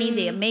 They're funny.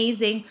 They're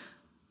amazing.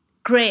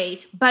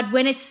 Great. But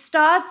when it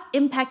starts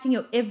impacting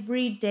your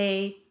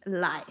everyday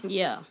life,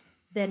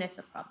 then it's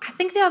a problem. I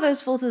think there are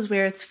those filters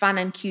where it's fun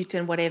and cute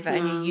and whatever,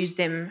 and you use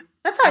them.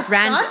 That's how it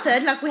random.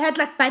 started. Like we had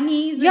like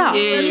bunnies. Yeah.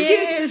 And,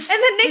 Yes. and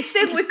the next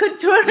thing we're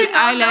contouring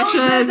our Eyelashes.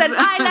 noses and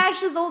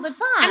eyelashes all the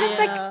time. And it's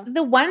like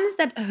the ones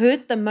that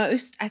hurt the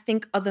most, I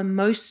think, are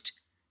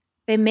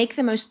they make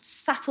the most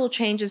subtle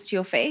changes to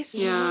your face.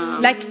 Yeah.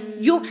 Like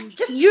you're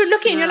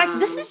looking and you're like,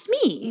 this is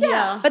me.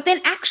 Yeah. But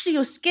then actually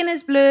your skin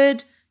is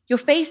blurred, your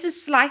face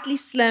is slightly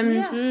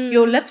slimmed,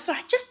 your lips are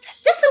just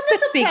a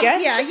bit bigger.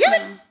 Yeah.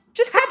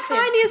 Just the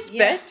tiniest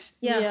bit.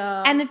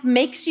 Yeah. And it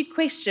makes you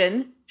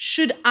question,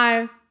 should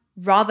I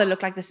rather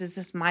look like this? Is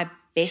this my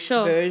best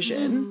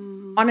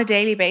version on a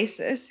daily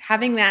basis?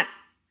 Having that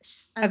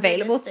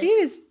available to you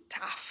is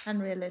tough.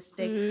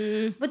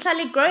 Unrealistic. But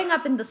like growing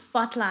up in the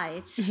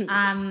spotlight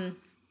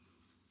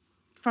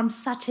from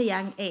such a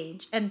young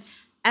age, and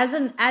as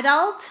an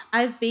adult,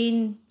 I've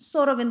been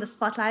sort of in the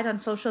spotlight on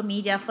social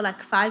media for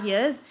like 5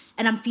 years,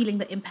 and I'm feeling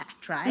the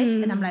impact, right?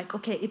 And I'm like,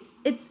 okay,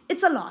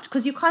 it's a lot,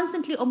 because you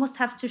constantly almost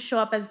have to show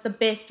up as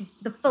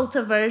the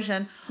filter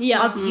version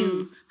of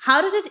you. How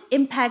did it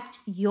impact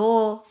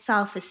your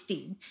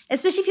self-esteem?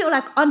 Especially if you're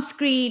like on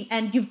screen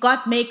and you've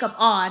got makeup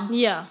on.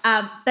 Yeah.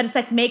 But it's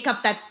like makeup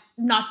that's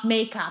not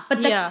makeup.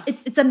 But like,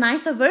 it's a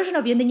nicer version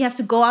of you. And then you have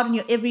to go out in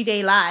your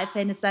everyday life,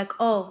 and it's like,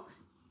 oh,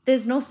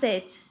 there's no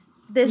set.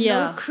 There's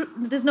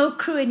no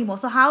crew anymore.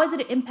 So how has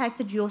it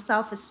impacted your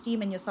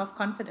self-esteem and your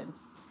self-confidence?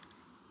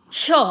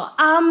 Sure.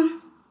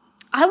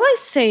 I would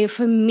say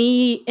for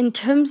me, in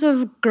terms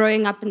of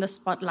growing up in the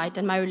spotlight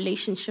and my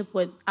relationship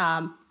with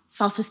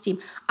self-esteem,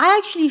 I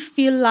actually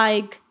feel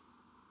like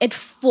it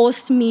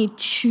forced me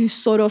to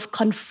sort of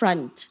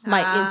confront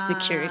my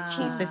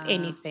insecurities, if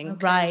anything,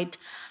 right?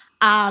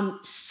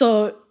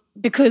 So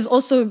because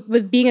also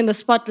with being in the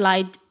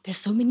spotlight, there's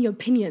so many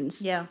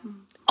opinions. Yeah.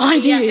 On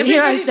you, you know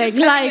what I'm saying?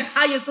 Like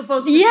how you're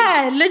supposed to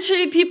be.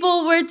 Literally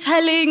people were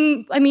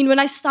telling, I mean, when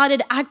I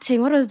started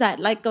acting, what was that?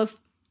 Like a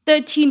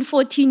 13,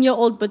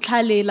 14-year-old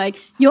Batlale, like,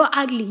 you're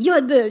ugly,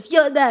 you're this,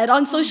 you're that,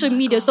 on social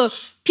media. Gosh. So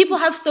people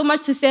have so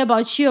much to say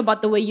about you,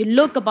 about the way you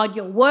look, about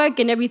your work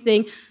and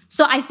everything.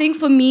 So I think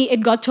for me,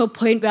 it got to a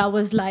point where I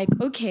was like,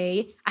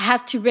 okay, I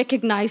have to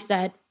recognize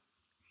that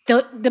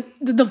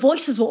the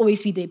voices will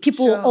always be there.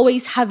 People will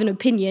always have an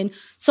opinion.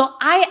 So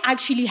I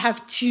actually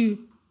have to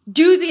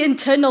do the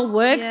internal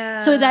work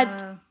so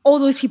that all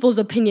those people's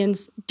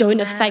opinions don't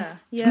affect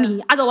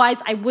me.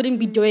 Otherwise, I wouldn't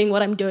be doing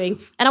what I'm doing.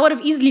 And I would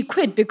have easily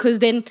quit, because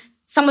then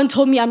someone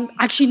told me I'm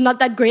actually not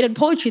that great at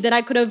poetry. Then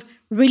I could have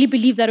really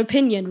believed that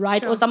opinion,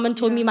 right? Or someone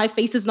told me my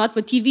face is not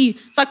for TV.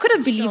 So I could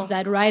have believed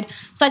that, right?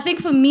 So I think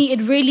for me,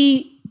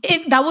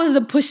 that was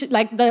the push,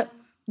 like the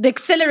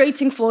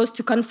accelerating force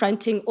to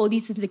confronting all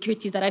these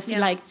insecurities that I feel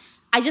like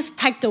I just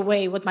packed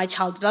away with my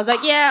childhood. I was like,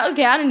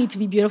 okay, I don't need to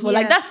be beautiful.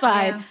 Like, that's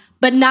fine. Yeah.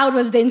 But now it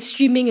was then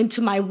streaming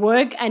into my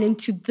work and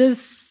into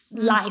this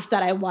life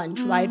that I want,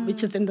 right?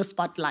 Which is in the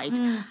spotlight.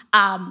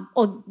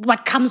 Or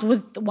what comes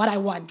with what I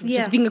want, which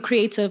is being a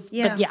creative.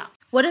 But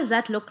What does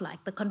that look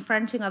like? The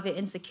confronting of your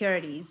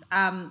insecurities.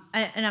 And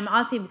I'm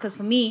asking because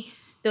for me,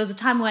 there was a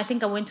time where I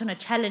think I went on a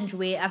challenge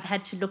where I've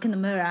had to look in the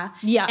mirror.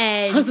 Yeah,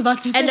 And, I was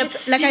about to say.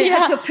 like I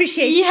had to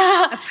appreciate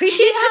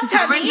this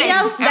tummy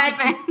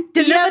that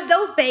delivered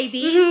those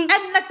babies.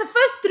 And like the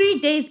first 3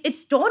 days,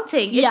 it's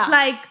daunting. It's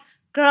like,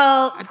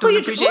 girl, who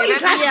you trying to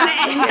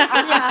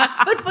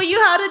play? But for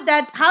you,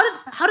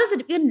 how does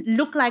it even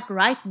look like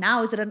right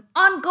now? Is it an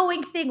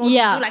ongoing thing, or do you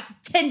do like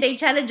 10-day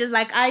challenges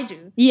like I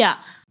do? Yeah.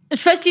 It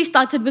firstly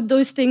started with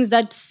those things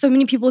that so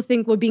many people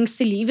think were being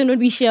silly, even when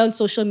we share on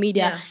social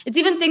media. Yeah. It's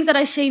even things that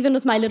I share even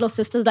with my little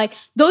sisters, like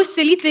those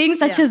silly things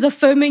such as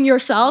affirming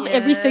yourself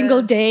every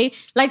single day.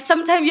 Like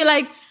sometimes you're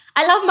like,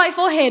 I love my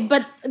forehead,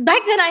 but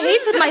back then I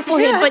hated my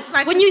forehead. But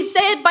like, when you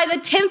say it by the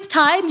 10th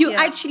time, you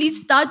actually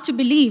start to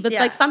believe. It's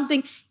like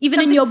something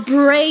in your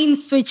brain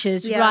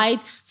switches,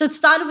 right? So it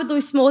started with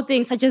those small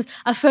things such as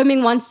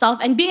affirming oneself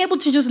and being able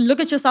to just look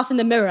at yourself in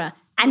the mirror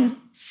and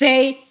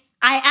say,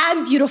 I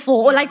am beautiful,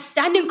 or like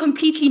standing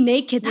completely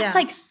naked. That's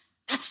like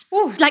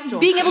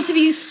being able to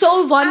be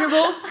so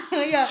vulnerable,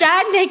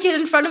 stand naked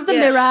in front of the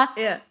mirror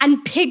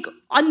and pick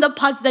on the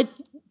parts that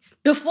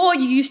before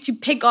you used to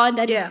pick on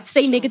and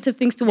say negative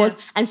things towards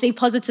and say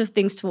positive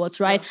things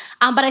towards, right?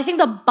 But I think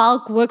the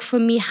bulk work for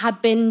me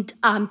happened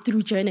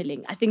through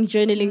journaling. I think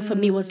journaling for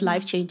me was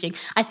life-changing.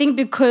 I think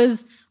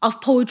because of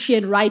poetry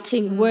and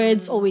writing,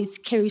 words always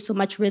carry so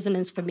much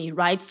resonance for me,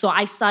 right? So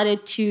I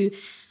started to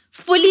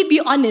fully be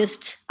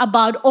honest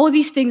about all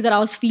these things that I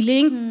was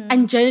feeling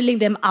and journaling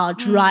them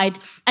out, right?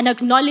 And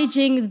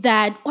acknowledging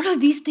that all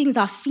of these things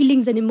are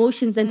feelings and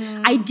emotions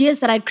and ideas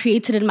that I'd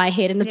created in my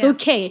head. And it's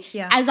okay.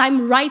 As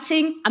I'm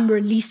writing, I'm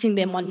releasing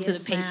them onto the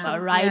paper,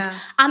 right?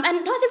 And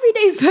not every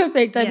day is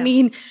perfect. I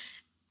mean,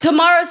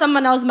 tomorrow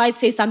someone else might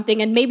say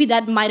something and maybe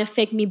that might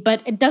affect me,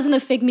 but it doesn't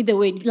affect me the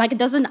way, like it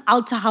doesn't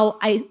alter how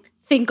I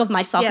think of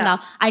myself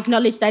now. I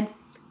acknowledge that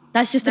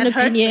that's just an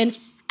opinion.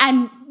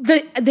 And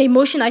the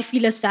emotion I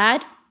feel is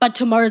sad, but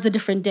tomorrow's a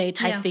different day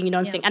type thing, you know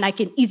what I'm saying? And I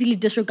can easily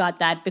disregard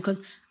that because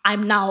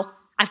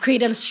I've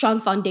created a strong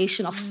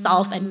foundation of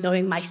self and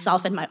knowing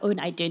myself and my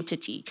own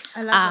identity.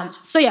 I love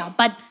that. So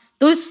but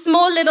those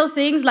small little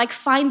things, like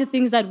find the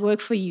things that work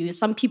for you.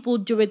 Some people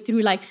do it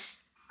through like,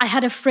 I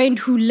had a friend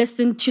who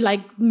listened to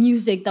like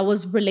music that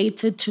was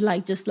related to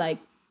like just like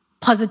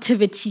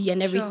positivity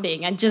and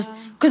everything, and just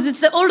because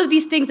it's all of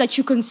these things that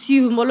you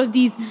consume, all of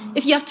these,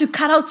 if you have to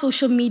cut out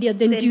social media,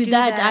 then do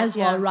that as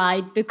well,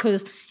 right?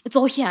 Because it's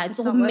all here, it's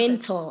all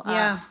mental.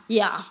 I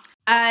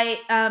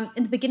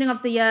in the beginning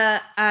of the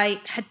year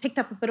I had picked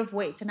up a bit of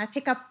weight, and I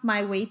pick up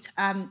my weight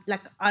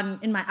like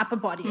in my upper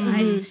body,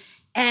 right?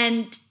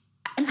 And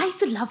I used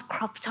to love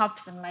crop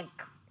tops and like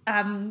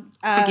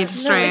spaghetti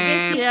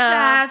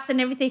straps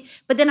and everything.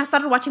 But then I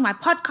started watching my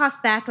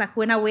podcast back, like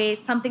when I wear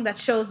something that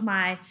shows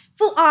my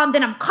full arm,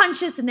 then I'm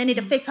conscious and then it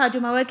affects how I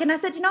do my work. And I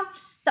said,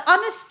 the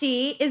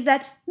honesty is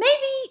that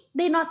maybe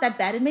they're not that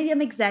bad and maybe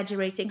I'm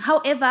exaggerating.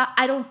 However,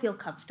 I don't feel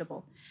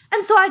comfortable.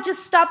 And so I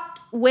just stopped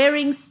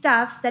wearing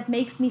stuff that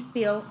makes me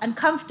feel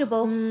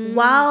uncomfortable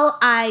while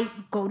I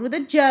go to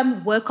the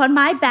gym, work on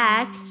my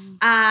back,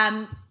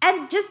 and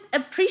just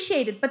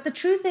appreciate it. But the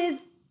truth is,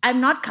 I'm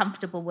not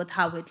comfortable with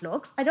how it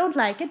looks. I don't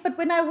like it. But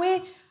when I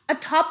wear a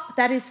top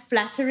that is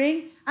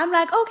flattering, I'm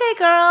like, okay,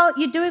 girl,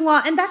 you're doing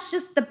well. And that's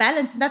just the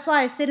balance. And that's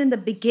why I said in the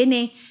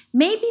beginning,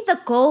 maybe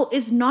the goal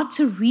is not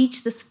to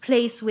reach this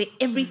place where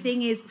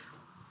everything is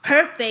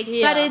perfect,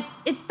 but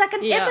it's like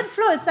an ebb and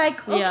flow. It's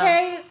like,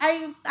 okay,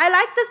 I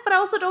like this, but I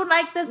also don't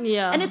like this.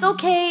 And it's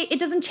okay. It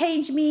doesn't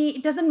change me.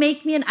 It doesn't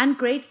make me an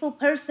ungrateful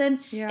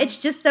person. It's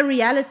just the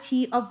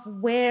reality of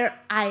where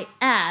I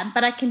am.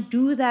 But I can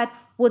do that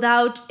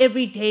without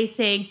every day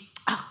saying,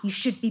 oh, you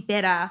should be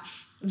better.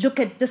 Look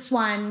at this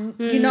one.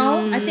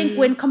 I think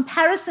when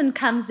comparison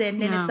comes in,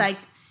 then it's like,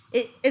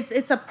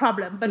 it's a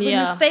problem. But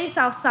when we face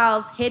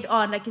ourselves head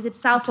on, like, is it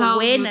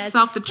self-awareness?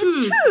 The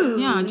truth.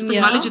 Yeah, just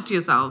acknowledge it to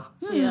yourself.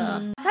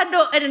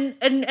 Thando,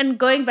 and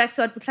going back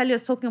to what Butlali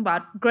was talking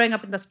about, growing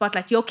up in the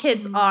spotlight, your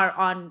kids are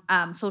on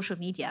social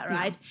media,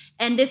 right?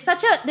 And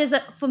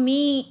for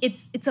me,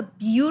 it's a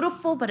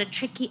beautiful but a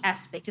tricky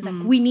aspect. It's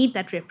like we need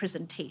that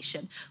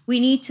representation.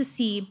 We need to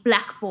see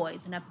Black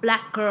boys and a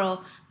Black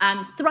girl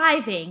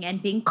thriving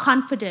and being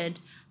confident.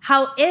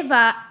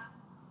 However,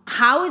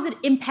 how is it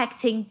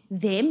impacting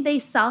them, their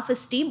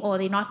self-esteem, or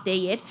they're not there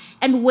yet?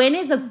 And when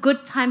is a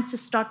good time to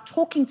start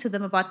talking to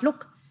them about,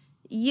 look,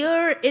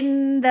 you're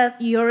in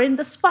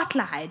the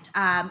spotlight,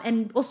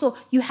 and also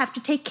you have to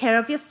take care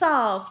of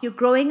yourself. You're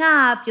growing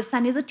up. Your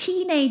son is a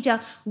teenager.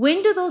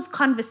 When do those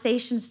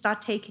conversations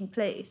start taking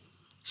place?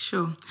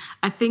 Sure.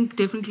 I think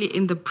definitely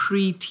in the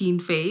pre-teen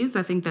phase,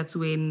 I think that's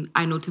when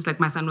I noticed, like,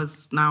 my son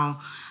was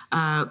now,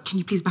 can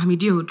you please buy me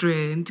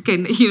deodorant?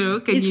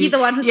 Is he the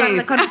one who started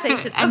the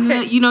conversation?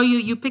 And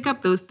you pick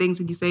up those things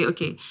and you say,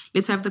 okay,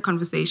 let's have the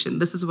conversation.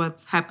 This is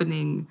what's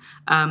happening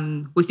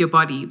with your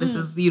body. This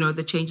is,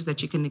 the changes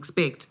that you can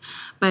expect.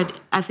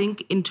 But I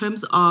think in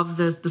terms of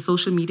the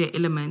social media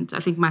element, I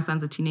think my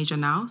son's a teenager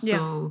now.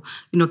 So,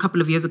 a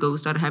couple of years ago, we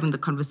started having the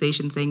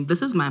conversation saying,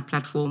 this is my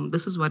platform.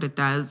 This is what it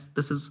does.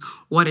 This is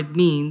what it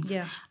means.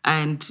 Yeah.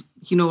 And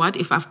you know what?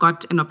 If I've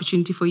got an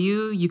opportunity for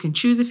you, you can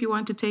choose if you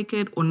want to take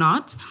it or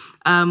not.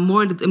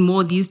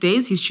 More these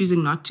days, he's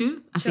choosing not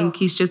to. I think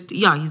he's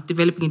he's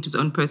developing into his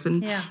own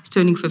person. Yeah. He's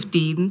turning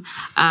 15.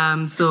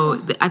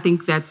 I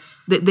think that's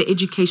the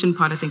education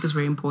part, I think, is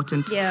very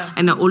important. Yeah.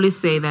 And I always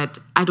say that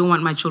I don't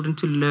want my children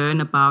to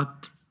learn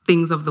about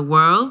things of the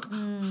world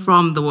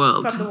from the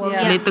world. From the world,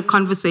 Yeah. Let the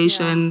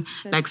conversation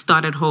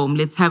start at home.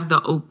 Let's have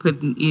the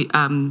open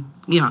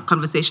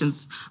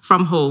conversations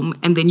from home,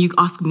 and then you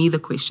ask me the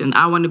question.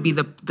 I want to be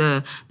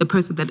the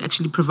person that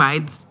actually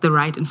provides the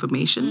right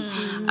information,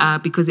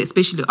 because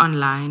especially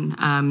online,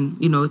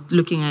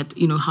 looking at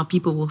how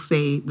people will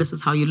say this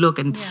is how you look,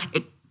 and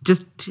it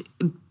just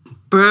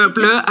blur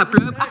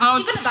out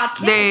even about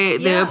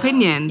kids, their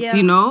opinions,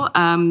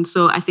 Yeah.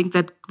 So I think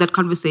that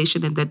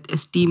conversation and that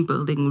esteem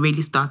building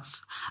really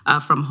starts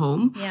from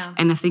home. Yeah.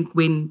 And I think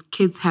when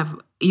kids are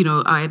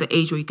at an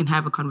age where you can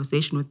have a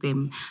conversation with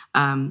them,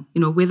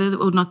 whether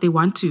or not they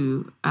want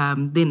to,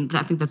 then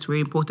I think that's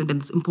very important,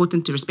 and it's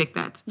important to respect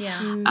that.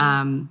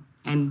 Yeah.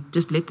 And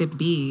just let them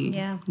be.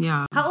 Yeah.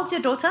 Yeah. How old's your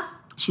daughter?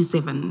 She's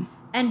 7.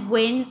 And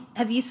when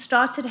have you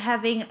started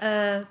having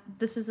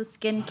this is a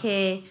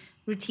skincare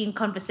routine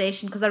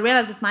conversation? Because I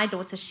realized with my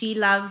daughter, she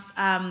loves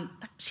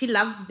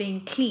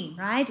being clean,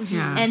 right?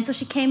 Yeah. And so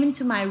she came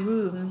into my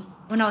room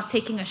when I was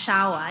taking a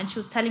shower, and she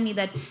was telling me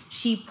that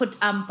she put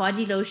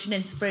body lotion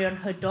and spray on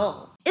her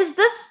doll. Is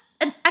this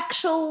an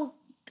actual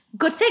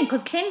good thing?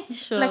 Because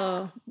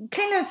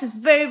cleanliness is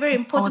very, very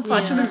important for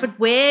our children. But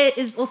where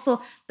is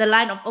also the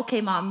line of,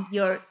 okay, mom,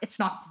 it's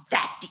not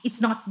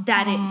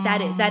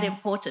that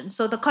important.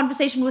 So the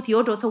conversation with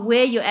your daughter,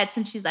 where you're at,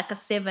 since she's like a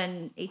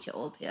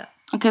 7-8-year-old. Yeah.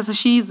 Okay, so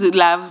she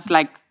loves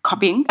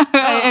copying,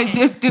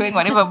 doing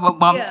whatever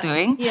mom's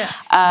doing.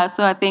 Yeah.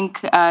 So I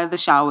think the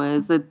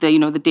showers, the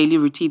daily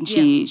routine,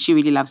 she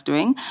really loves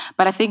doing.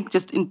 But I think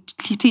just in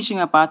teaching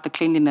about the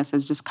cleanliness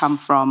has just come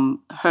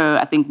from her.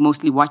 I think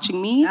mostly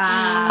watching me,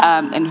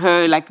 and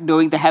her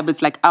knowing the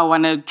habits. I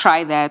want to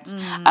try that,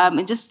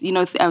 and just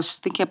I was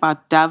just thinking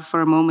about Dove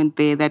for a moment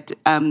there. That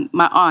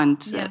my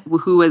aunt,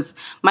 who was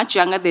much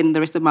younger than the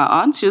rest of my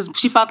aunts,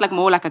 she felt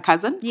more like a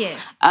cousin. Yes.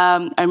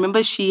 I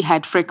remember she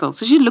had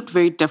freckles. So she looked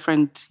very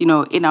different,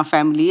 in our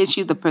family. And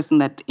she's the person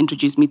that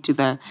introduced me to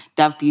the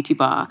Dove Beauty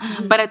Bar.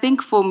 Mm-hmm. But I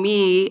think for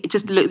me,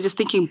 just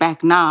thinking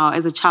back now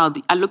as a child,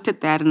 I looked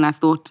at that and I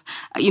thought,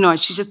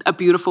 she's just a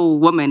beautiful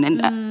woman.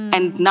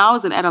 And now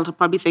as an adult, I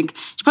probably think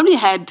she probably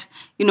had,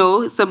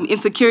 some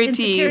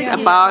insecurities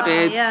about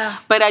it. Yeah.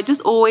 But I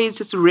just always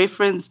just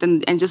referenced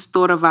and just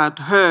thought about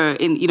her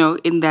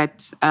in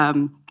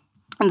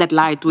that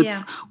light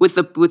with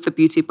the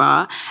beauty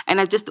bar. And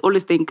I just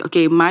always think,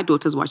 okay, my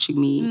daughter's watching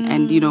me,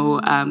 and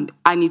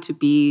I need to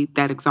be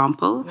that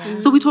example.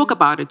 So we talk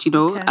about it,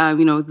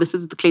 this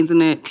is the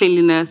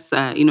cleanliness,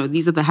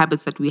 these are the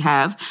habits that we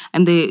have,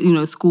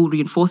 and school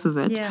reinforces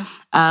it.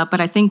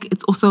 But I think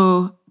it's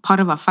also part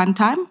of our fun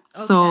time.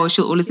 So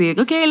she'll always say,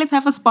 okay, let's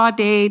have a spa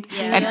date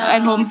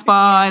at home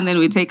spa, and then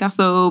we take our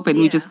soap and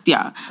we just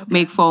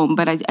make foam.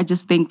 But I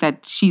just think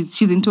that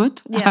she's into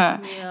it,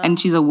 and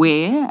she's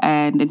aware,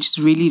 and she's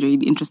really,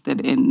 really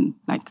interested in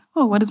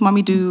what does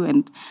mommy do,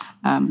 and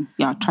trying to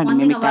mimic that. One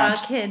thing about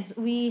our kids,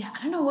 I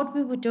don't know what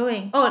we were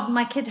doing. Oh,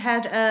 my kid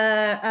had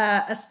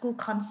a school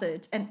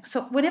concert, and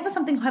so whenever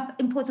something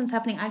important's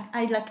happening,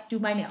 I do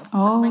my nails.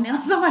 My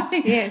nails are my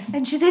thing. Yes.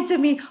 And she said to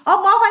me,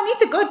 "Oh, mom, I need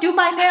to go do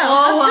my nails."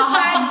 I'm just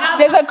like,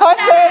 there's a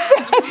concert.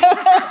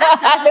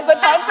 There's a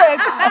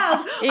concert.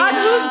 On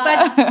whose? But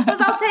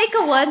because I'll take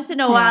her once in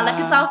a while.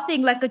 It's our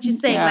thing, like what you're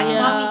saying.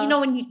 Mommy,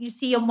 when you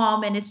see your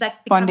mom and it's becomes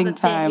bonding a thing.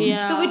 time.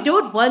 Yeah. So we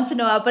do it once in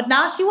a while. But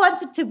now she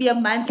wants it to be a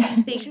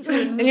monthly thing too.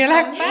 And you're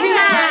like,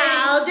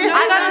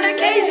 I got an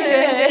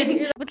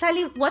occasion. But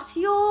Lali, what's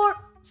your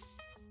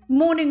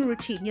morning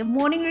routine? Your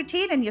morning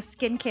routine and your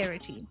skincare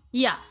routine?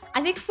 Yeah,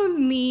 I think for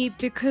me,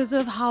 because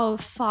of how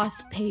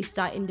fast-paced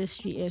our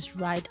industry is,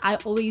 right, I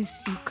always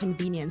seek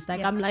convenience.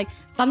 I'm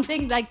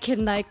something that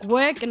can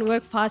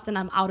work fast and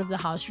I'm out of the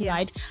house,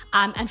 right?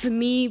 And for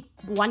me,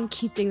 one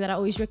key thing that I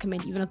always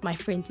recommend, even with my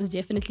friends, is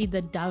definitely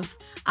the Dove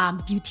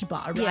Beauty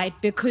Bar, right?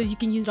 Because you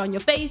can use it on your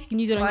face, you can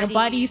use it on your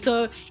body,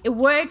 so it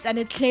works and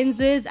it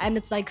cleanses and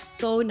it's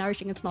so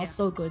nourishing and smells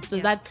so good. So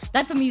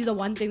that for me is the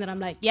one thing that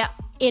I'm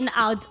in,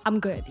 out, I'm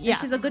good. Yeah.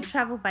 And she's a good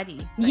travel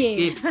buddy.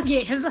 Yes.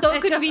 So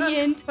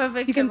convenient.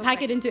 Perfect. You can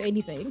pack it into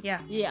anything.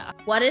 Yeah.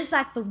 What is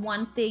the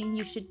one thing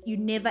you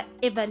never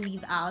ever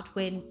leave out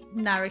when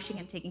nourishing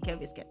and taking care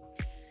of your skin?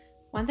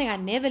 One thing I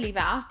never leave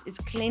out is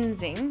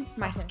cleansing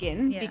my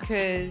skin,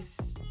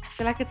 because I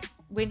feel like it's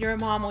when you're a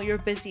mom or you're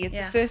busy, it's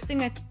the first thing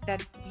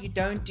that you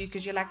don't do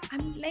because you're like,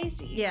 I'm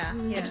lazy. I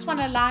just want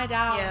to lie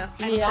down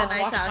and not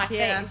wash my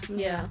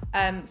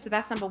face. So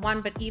that's number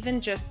one. But even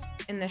just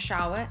in the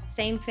shower,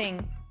 same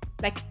thing,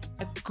 a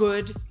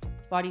good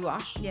body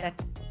wash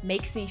that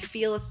makes me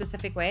feel a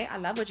specific way. I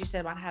love what you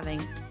said about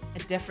having a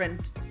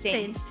different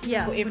scent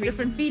Yeah, for every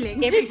different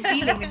feelings. every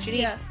feeling that you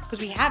need, Yeah. because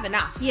we have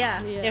enough.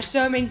 Yeah. There's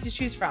so many to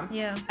choose from.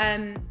 Yeah.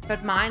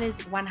 But mine is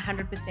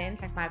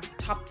 100% like my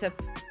top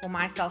tip for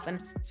myself,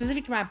 and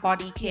specifically my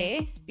body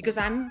care, because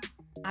I'm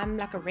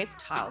like a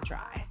reptile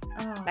dry.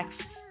 Like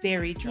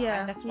very dry.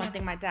 Yeah, That's one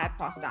thing my dad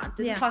passed down.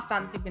 Didn't Yeah. pass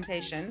down the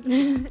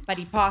pigmentation, but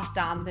he passed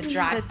down the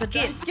dry The skin.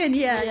 dry skin,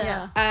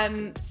 yeah.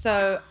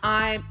 So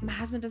my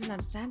husband doesn't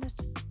understand it,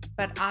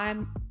 but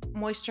I'm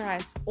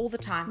moisturize all the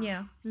time.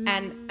 Yeah.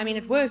 And I mean,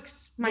 it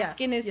works. My Yeah.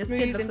 skin is Your skin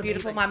smooth looks and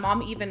beautiful. amazing. My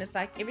mom even is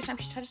like, every time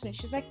she touches me,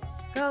 she's like,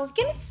 Girl,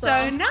 skin is so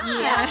soft.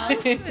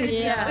 nice.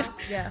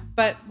 Yeah.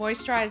 But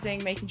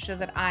moisturizing, making sure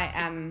that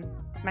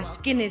my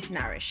skin is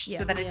nourished, Yeah.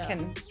 so that it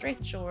can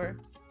stretch or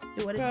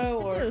Do what it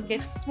grow needs to or do.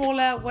 get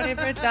smaller,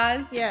 whatever it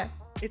does. Yeah.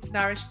 It's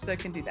nourished, so it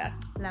can do that.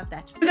 Love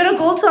that. We're going to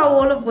go to our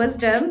wall of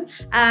wisdom,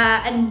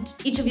 and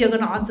each of you are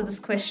going to answer this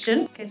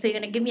question. Okay, so you're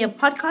going to give me a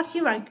podcast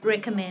you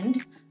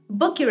recommend, a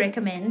book you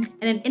recommend,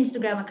 and an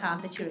Instagram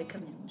account that you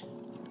recommend.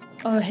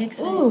 Oh,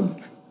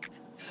 excellent.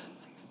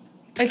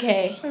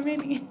 Okay. So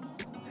many.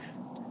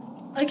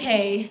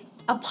 Okay.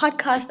 A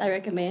podcast I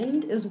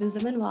recommend is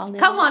Wisdom and Wellness.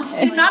 Come on,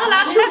 you're not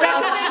allowed to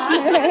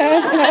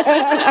recommend.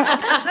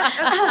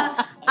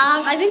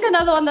 I think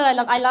another one that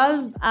I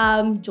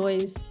love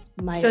Joyce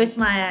Meyer. Joyce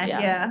Meyer,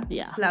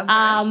 yeah. Love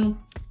her.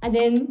 And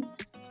then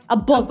a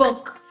book.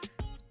 Book.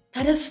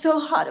 That is so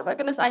hard. Oh my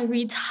goodness, I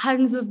read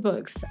tons of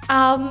books.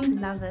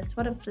 Love it.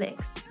 What a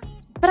flex.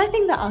 But I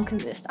think The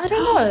Alchemist. I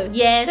don't know.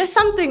 Yes. There's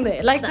something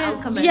there. Like, The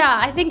Alchemist. yeah,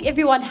 I think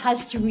everyone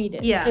has to read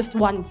it. Yeah. Just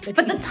once. at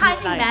But the least.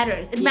 timing Like,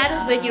 matters. It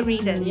matters when you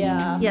read it.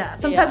 Yeah. Yeah.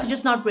 Sometimes Yeah. you're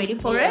just not ready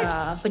for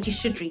Yeah. it, but you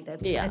should read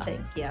it. Yeah. I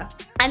think. Yeah.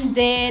 And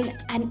then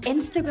an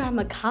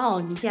Instagram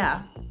account.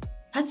 Yeah.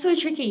 That's so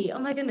tricky. Oh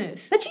my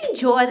goodness. That you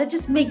enjoy, that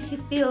just makes you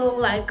feel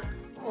like,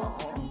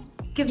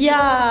 gives you the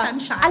Yeah,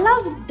 sunshine. I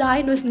love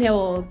Dine with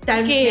Neo. Dine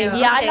with Cooking. Neo.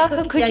 Yeah, Okay, I love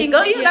her cooking. cooking.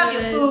 Yeah, you love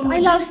your videos. food. I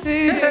love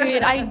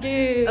food. I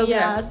do. Okay.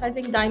 Yeah, so I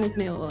think Dine with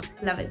Neo.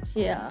 Love it.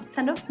 Yeah.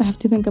 Tando? I have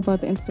to think about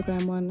the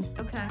Instagram one.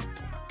 Okay.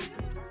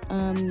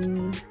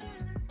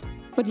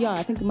 But yeah,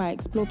 I think my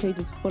explore page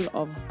is full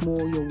of more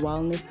your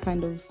wellness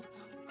kind of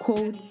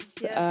quotes.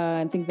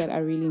 I think that I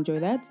really enjoy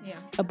that. Yeah.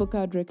 A book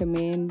I'd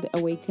recommend,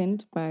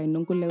 Awakened by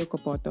Nonkululeko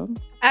Kopoto.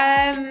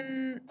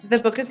 The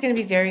book is going to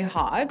be very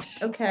hard.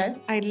 Okay.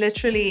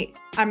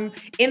 I'm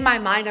in my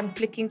mind, I'm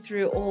flicking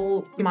through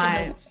all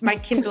my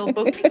Kindle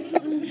books.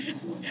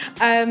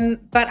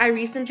 But I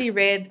recently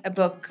read a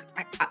book.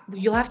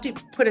 You'll have to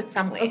put it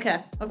somewhere.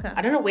 Okay.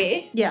 I don't know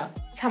where. Yeah.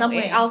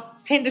 Somewhere. I'll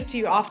send it to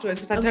you afterwards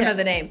because I don't Okay. know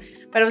the name.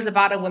 But it was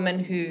about a woman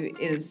who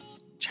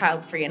is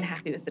child-free and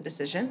happy with the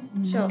decision.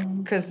 Sure.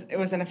 Because it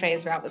was in a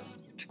phase where I was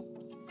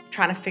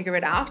trying to figure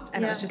it out,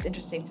 and it was Yeah. just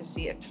interesting to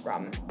see it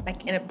from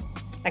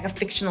like a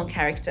fictional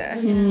character.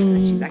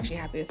 That she's actually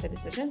happy with the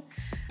decision.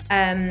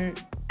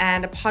 And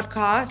a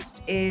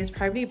podcast is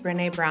probably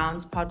Brené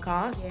Brown's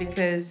podcast,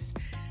 because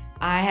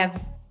I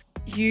have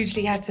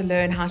hugely had to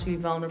learn how to be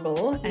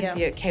vulnerable and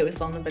be okay with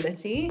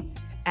vulnerability,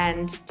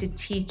 and to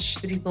teach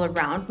the people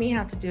around me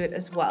how to do it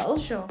as well.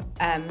 Sure.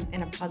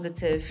 In a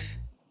positive,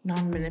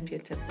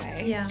 non-manipulative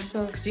way. Yeah.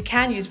 Sure. Because you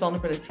can use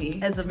vulnerability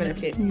As a to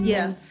manipulate.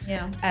 Yeah.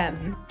 Yeah.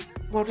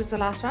 What was the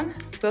last one?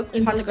 Book?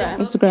 Instagram.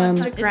 Instagram.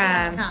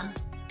 Instagram.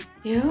 account.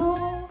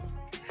 Yeah.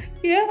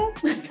 Yeah.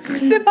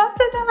 The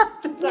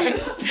butternut. Sorry.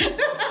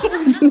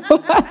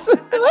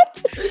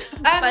 What?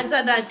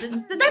 Butternut.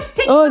 That's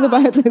TikTok. Oh, the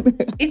bio.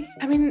 It's,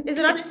 I mean, Is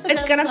it on it's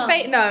Instagram gonna as well?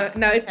 fade. No,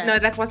 Okay. no,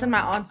 that wasn't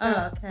my answer.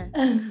 Oh, okay.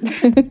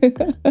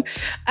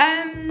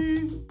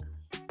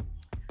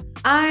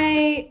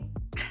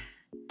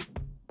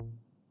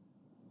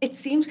 It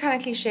seems kind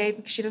of cliched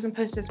because she doesn't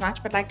post as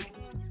much, but like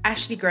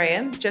Ashley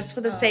Graham, just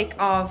for the sake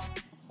of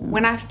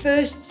when I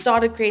first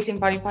started creating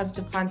body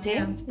positive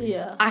content,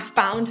 Yeah. I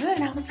found her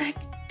and I was like,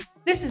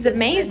 this is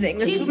amazing.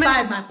 This She woman,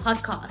 inspired my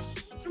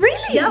podcast.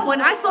 really? Yeah,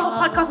 when I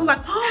saw her podcast, I was like,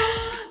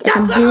 oh, that's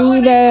what I do want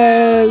to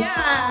this. do.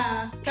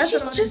 Yeah. That's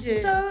She's what I just wanna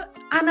do. so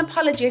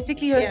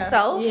unapologetically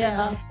herself.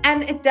 Yeah.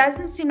 And it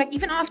doesn't seem like,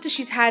 even after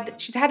she had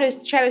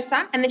her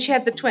son and then she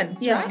had the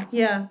twins, Yeah. right?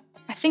 Yeah.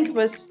 I think it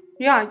was,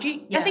 I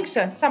think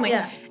so, somewhere.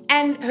 Yeah.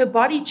 And her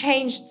body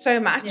changed so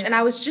much. Yeah. And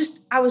I was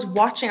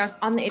watching, I was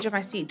on the edge of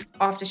my seat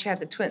after she had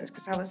the twins,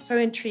 because I was so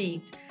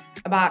intrigued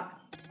about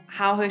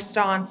how her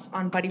stance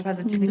on body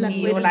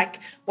positivity or like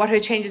what her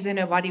changes in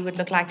her body would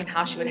look like and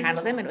how she would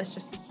handle them. And it was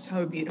just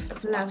so beautiful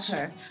to Love watch.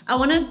 her. I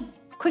want to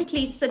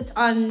quickly sit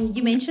on,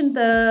 you mentioned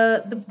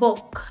the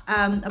book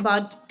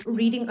about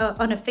reading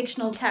on a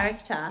fictional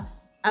character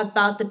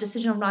about the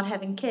decision of not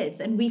having kids,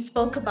 and we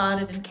spoke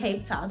about it in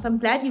Cape Town, so I'm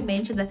glad you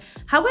mentioned that.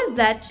 How was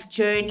that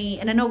journey?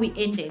 And I know we're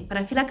ending, but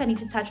I feel like I need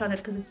to touch on it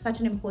because it's such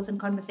an important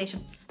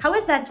conversation. How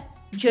has that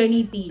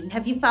journey been?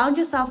 Have you found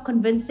yourself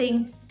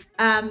convincing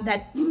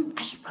that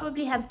I should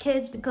probably have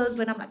kids because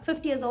when I'm like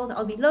 50 years old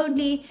I'll be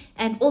lonely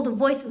and all the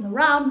voices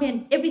around me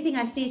and everything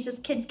I see is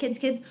just kids?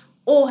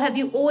 Or have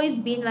you always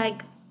been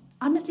like,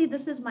 honestly,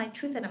 this is my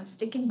truth and I'm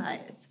sticking by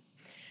it?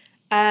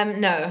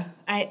 No,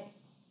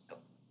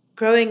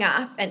 growing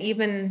up, and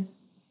even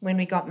when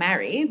we got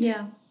married,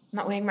 Yeah.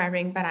 not wearing my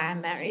ring, but I am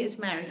married. She is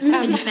married.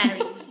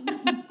 Married.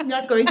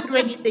 Not going through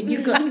anything.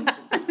 You're good.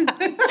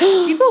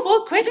 People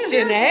will question,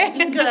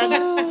 You're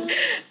good.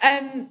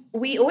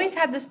 We always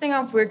had this thing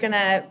of we're going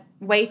to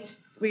wait,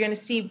 we're going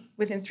to see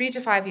within 3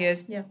 to 5 years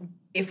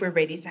if we're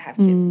ready to have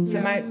kids. So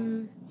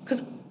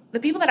because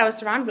the people that I was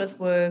surrounded with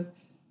were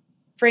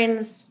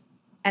friends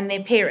and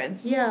their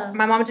parents. Yeah.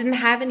 My mom didn't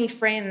have any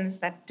friends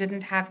that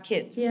didn't have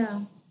kids.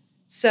 Yeah.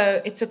 So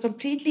it's a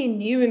completely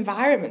new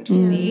environment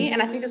for me.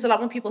 And I think there's a lot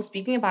more people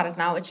speaking about it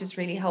now, which is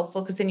really helpful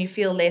because then you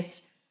feel less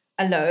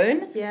alone.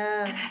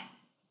 Yeah. And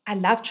I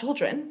love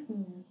children,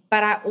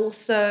 but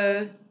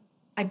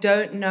I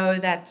don't know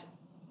that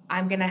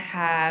I'm going to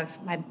have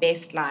my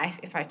best life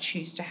if I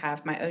choose to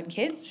have my own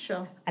kids.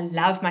 Sure. I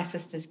love my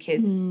sister's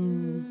kids.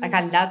 Like,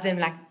 I love them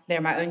like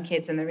they're my own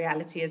kids. And the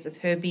reality is, with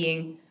her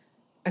being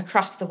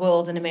across the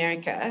world in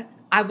America,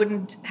 I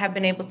wouldn't have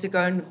been able to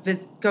go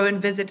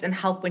and visit and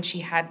help when she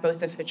had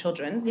both of her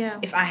children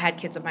if I had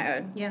kids of my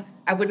own. Yeah.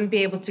 I wouldn't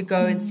be able to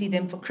go and see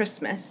them for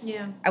Christmas.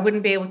 Yeah. I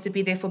wouldn't be able to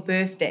be there for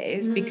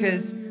birthdays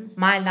because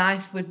my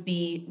life would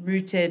be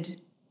rooted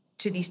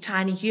to these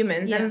tiny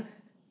humans. Yeah. And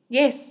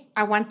yes,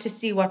 I want to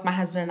see what my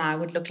husband and I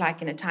would look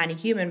like in a tiny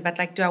human, but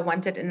like, do I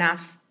want it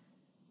enough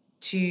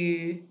to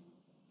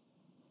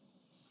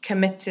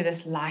commit to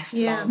this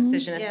lifelong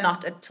decision? It's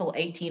not until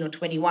 18 or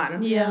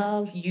 21.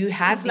 Yeah. You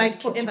have It's these like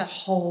kids forever.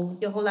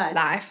 Your whole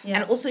life. Yeah.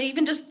 And also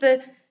even just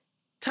the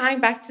tying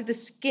back to the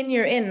skin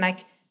you're in, like,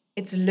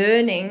 it's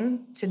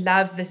learning to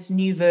love this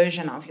new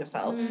version of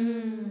yourself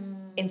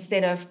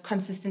instead of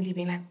consistently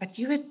being like, but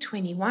you at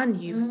 21,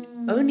 you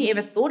only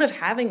ever thought of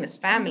having this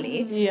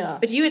family. Yeah.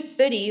 But you at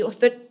 30 or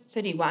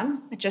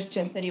 31, I just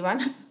turned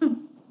 31.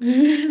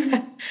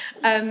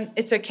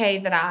 It's okay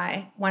that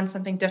I want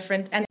something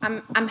different, and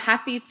I'm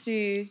happy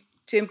to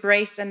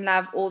embrace and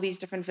love all these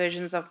different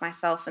versions of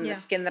myself and the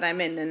skin that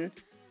I'm in. And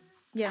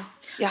Yeah.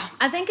 yeah,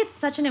 I think it's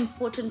such an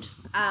important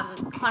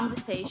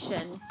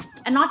conversation,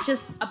 and not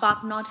just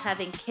about not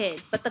having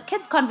kids, but the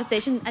kids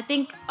conversation. I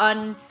think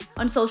on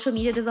social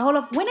media, there's a whole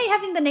of, when are you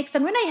having the next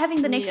one? When are you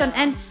having the next one?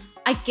 And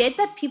I get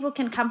that people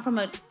can come from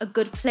a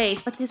good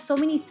place, but there's so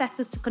many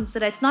factors to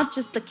consider. It's not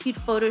just the cute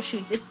photo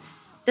shoots. It's,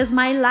 does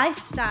my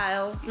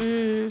lifestyle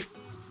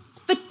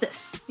fit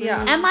this?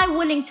 Yeah. Am I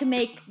willing to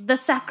make the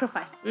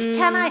sacrifice?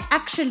 Can I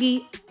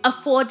actually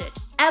afford it?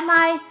 Am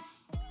I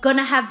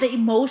gonna have the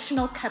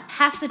emotional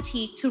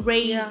capacity to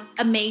raise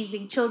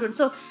amazing children?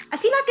 So I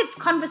feel like it's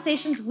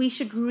conversations we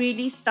should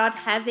really start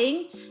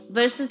having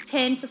versus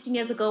 10, 15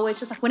 years ago, where it's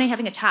just like, when are you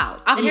having a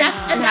child? And that's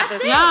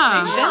it.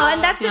 Yeah.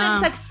 And that's it. And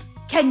it's like,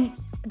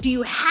 do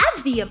you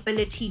have the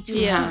ability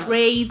to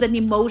raise an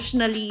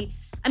emotionally,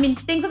 I mean,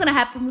 things are gonna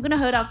happen, we're gonna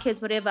hurt our kids,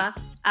 whatever.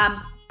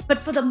 But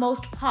for the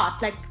most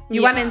part, like,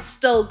 you want to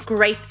instill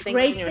great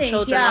things in your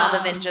children yeah.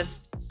 rather than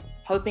just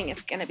hoping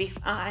it's going to be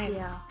fine.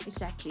 Yeah,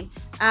 exactly.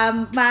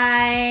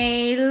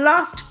 My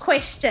last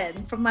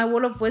question from my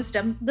wall of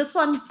wisdom. This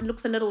one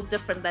looks a little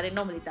different than it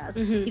normally does.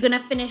 You're going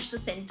to finish the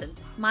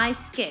sentence. My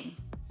skin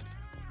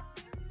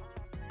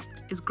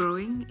Is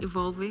growing,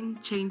 evolving,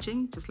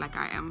 changing, just like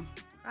I am.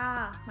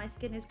 My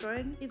skin is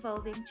growing,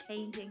 evolving,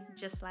 changing,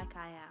 just like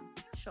I am.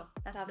 Sure,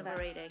 that's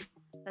liberating.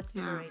 That's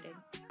liberating.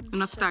 We're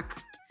not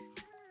stuck.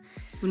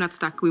 We're not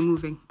stuck. We're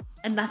moving.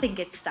 And nothing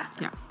gets stuck.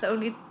 Yeah. The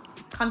only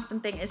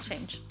constant thing is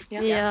change.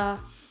 Yeah.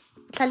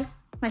 Kali,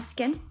 my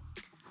skin?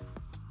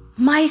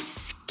 My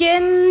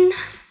skin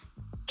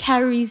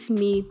carries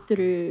me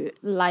through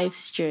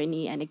life's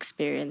journey and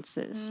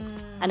experiences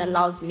and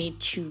allows me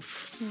to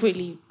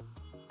fully...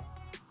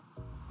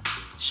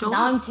 Sure.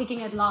 Now I'm taking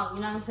it long,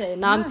 you know what I'm saying?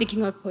 Now I'm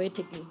thinking of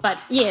poetically. But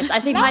yes, I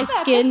think my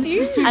skin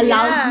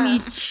allows me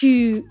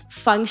to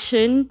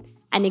function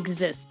and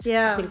exist.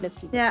 Yeah. I think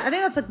that's it. Yeah, I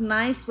think that's a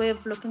nice way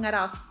of looking at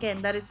our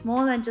skin, that it's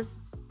more than just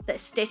the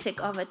aesthetic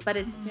of it, but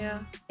it's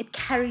it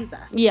carries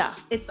us. Yeah.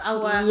 It's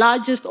our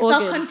largest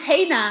organ. It's our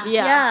container.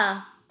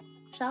 Yeah.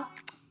 Shall?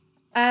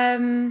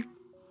 I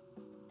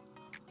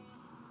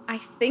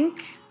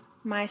think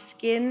my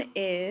skin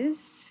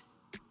is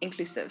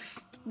inclusive.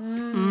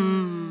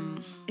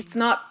 It's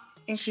not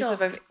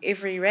inclusive of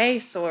every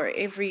race or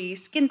every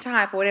skin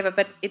type or whatever,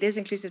 but it is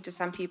inclusive to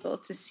some people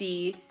to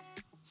see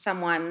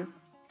someone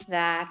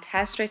that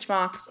has stretch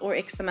marks or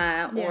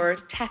eczema or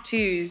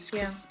tattoos.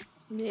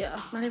 Yeah.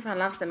 Not everyone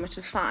loves them, which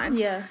is fine.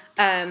 Yeah.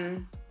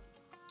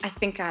 I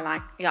think I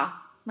like,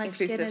 My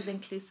inclusive. skin is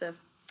inclusive.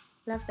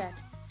 Love that.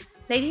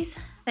 Ladies,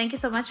 thank you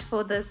so much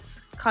for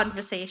this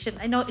conversation.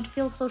 I know it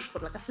feels so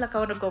short. Like, I feel like I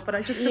want to go, but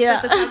I just look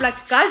at the time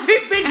like, guys,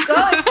 we've been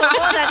going for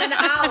more than an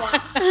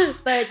hour.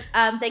 But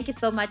thank you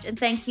so much. And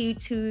thank you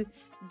to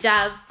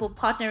Dove for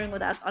partnering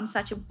with us on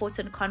such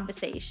important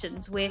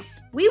conversations, where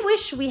we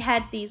wish we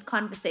had these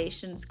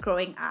conversations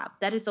growing up,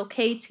 that it's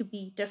okay to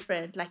be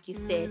different, like you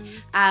said.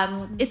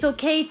 It's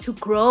okay to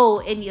grow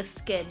in your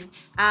skin.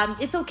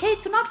 It's okay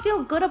to not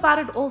feel good about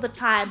it all the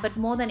time, but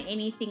more than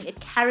anything,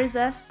 it carries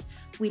us.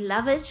 We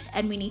love it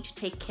and we need to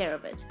take care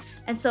of it.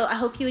 And so I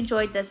hope you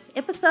enjoyed this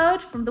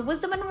episode from the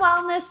Wisdom and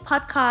Wellness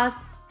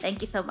podcast.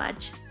 Thank you so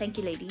much. Thank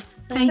you, ladies.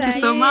 Thank you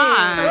so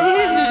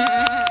much.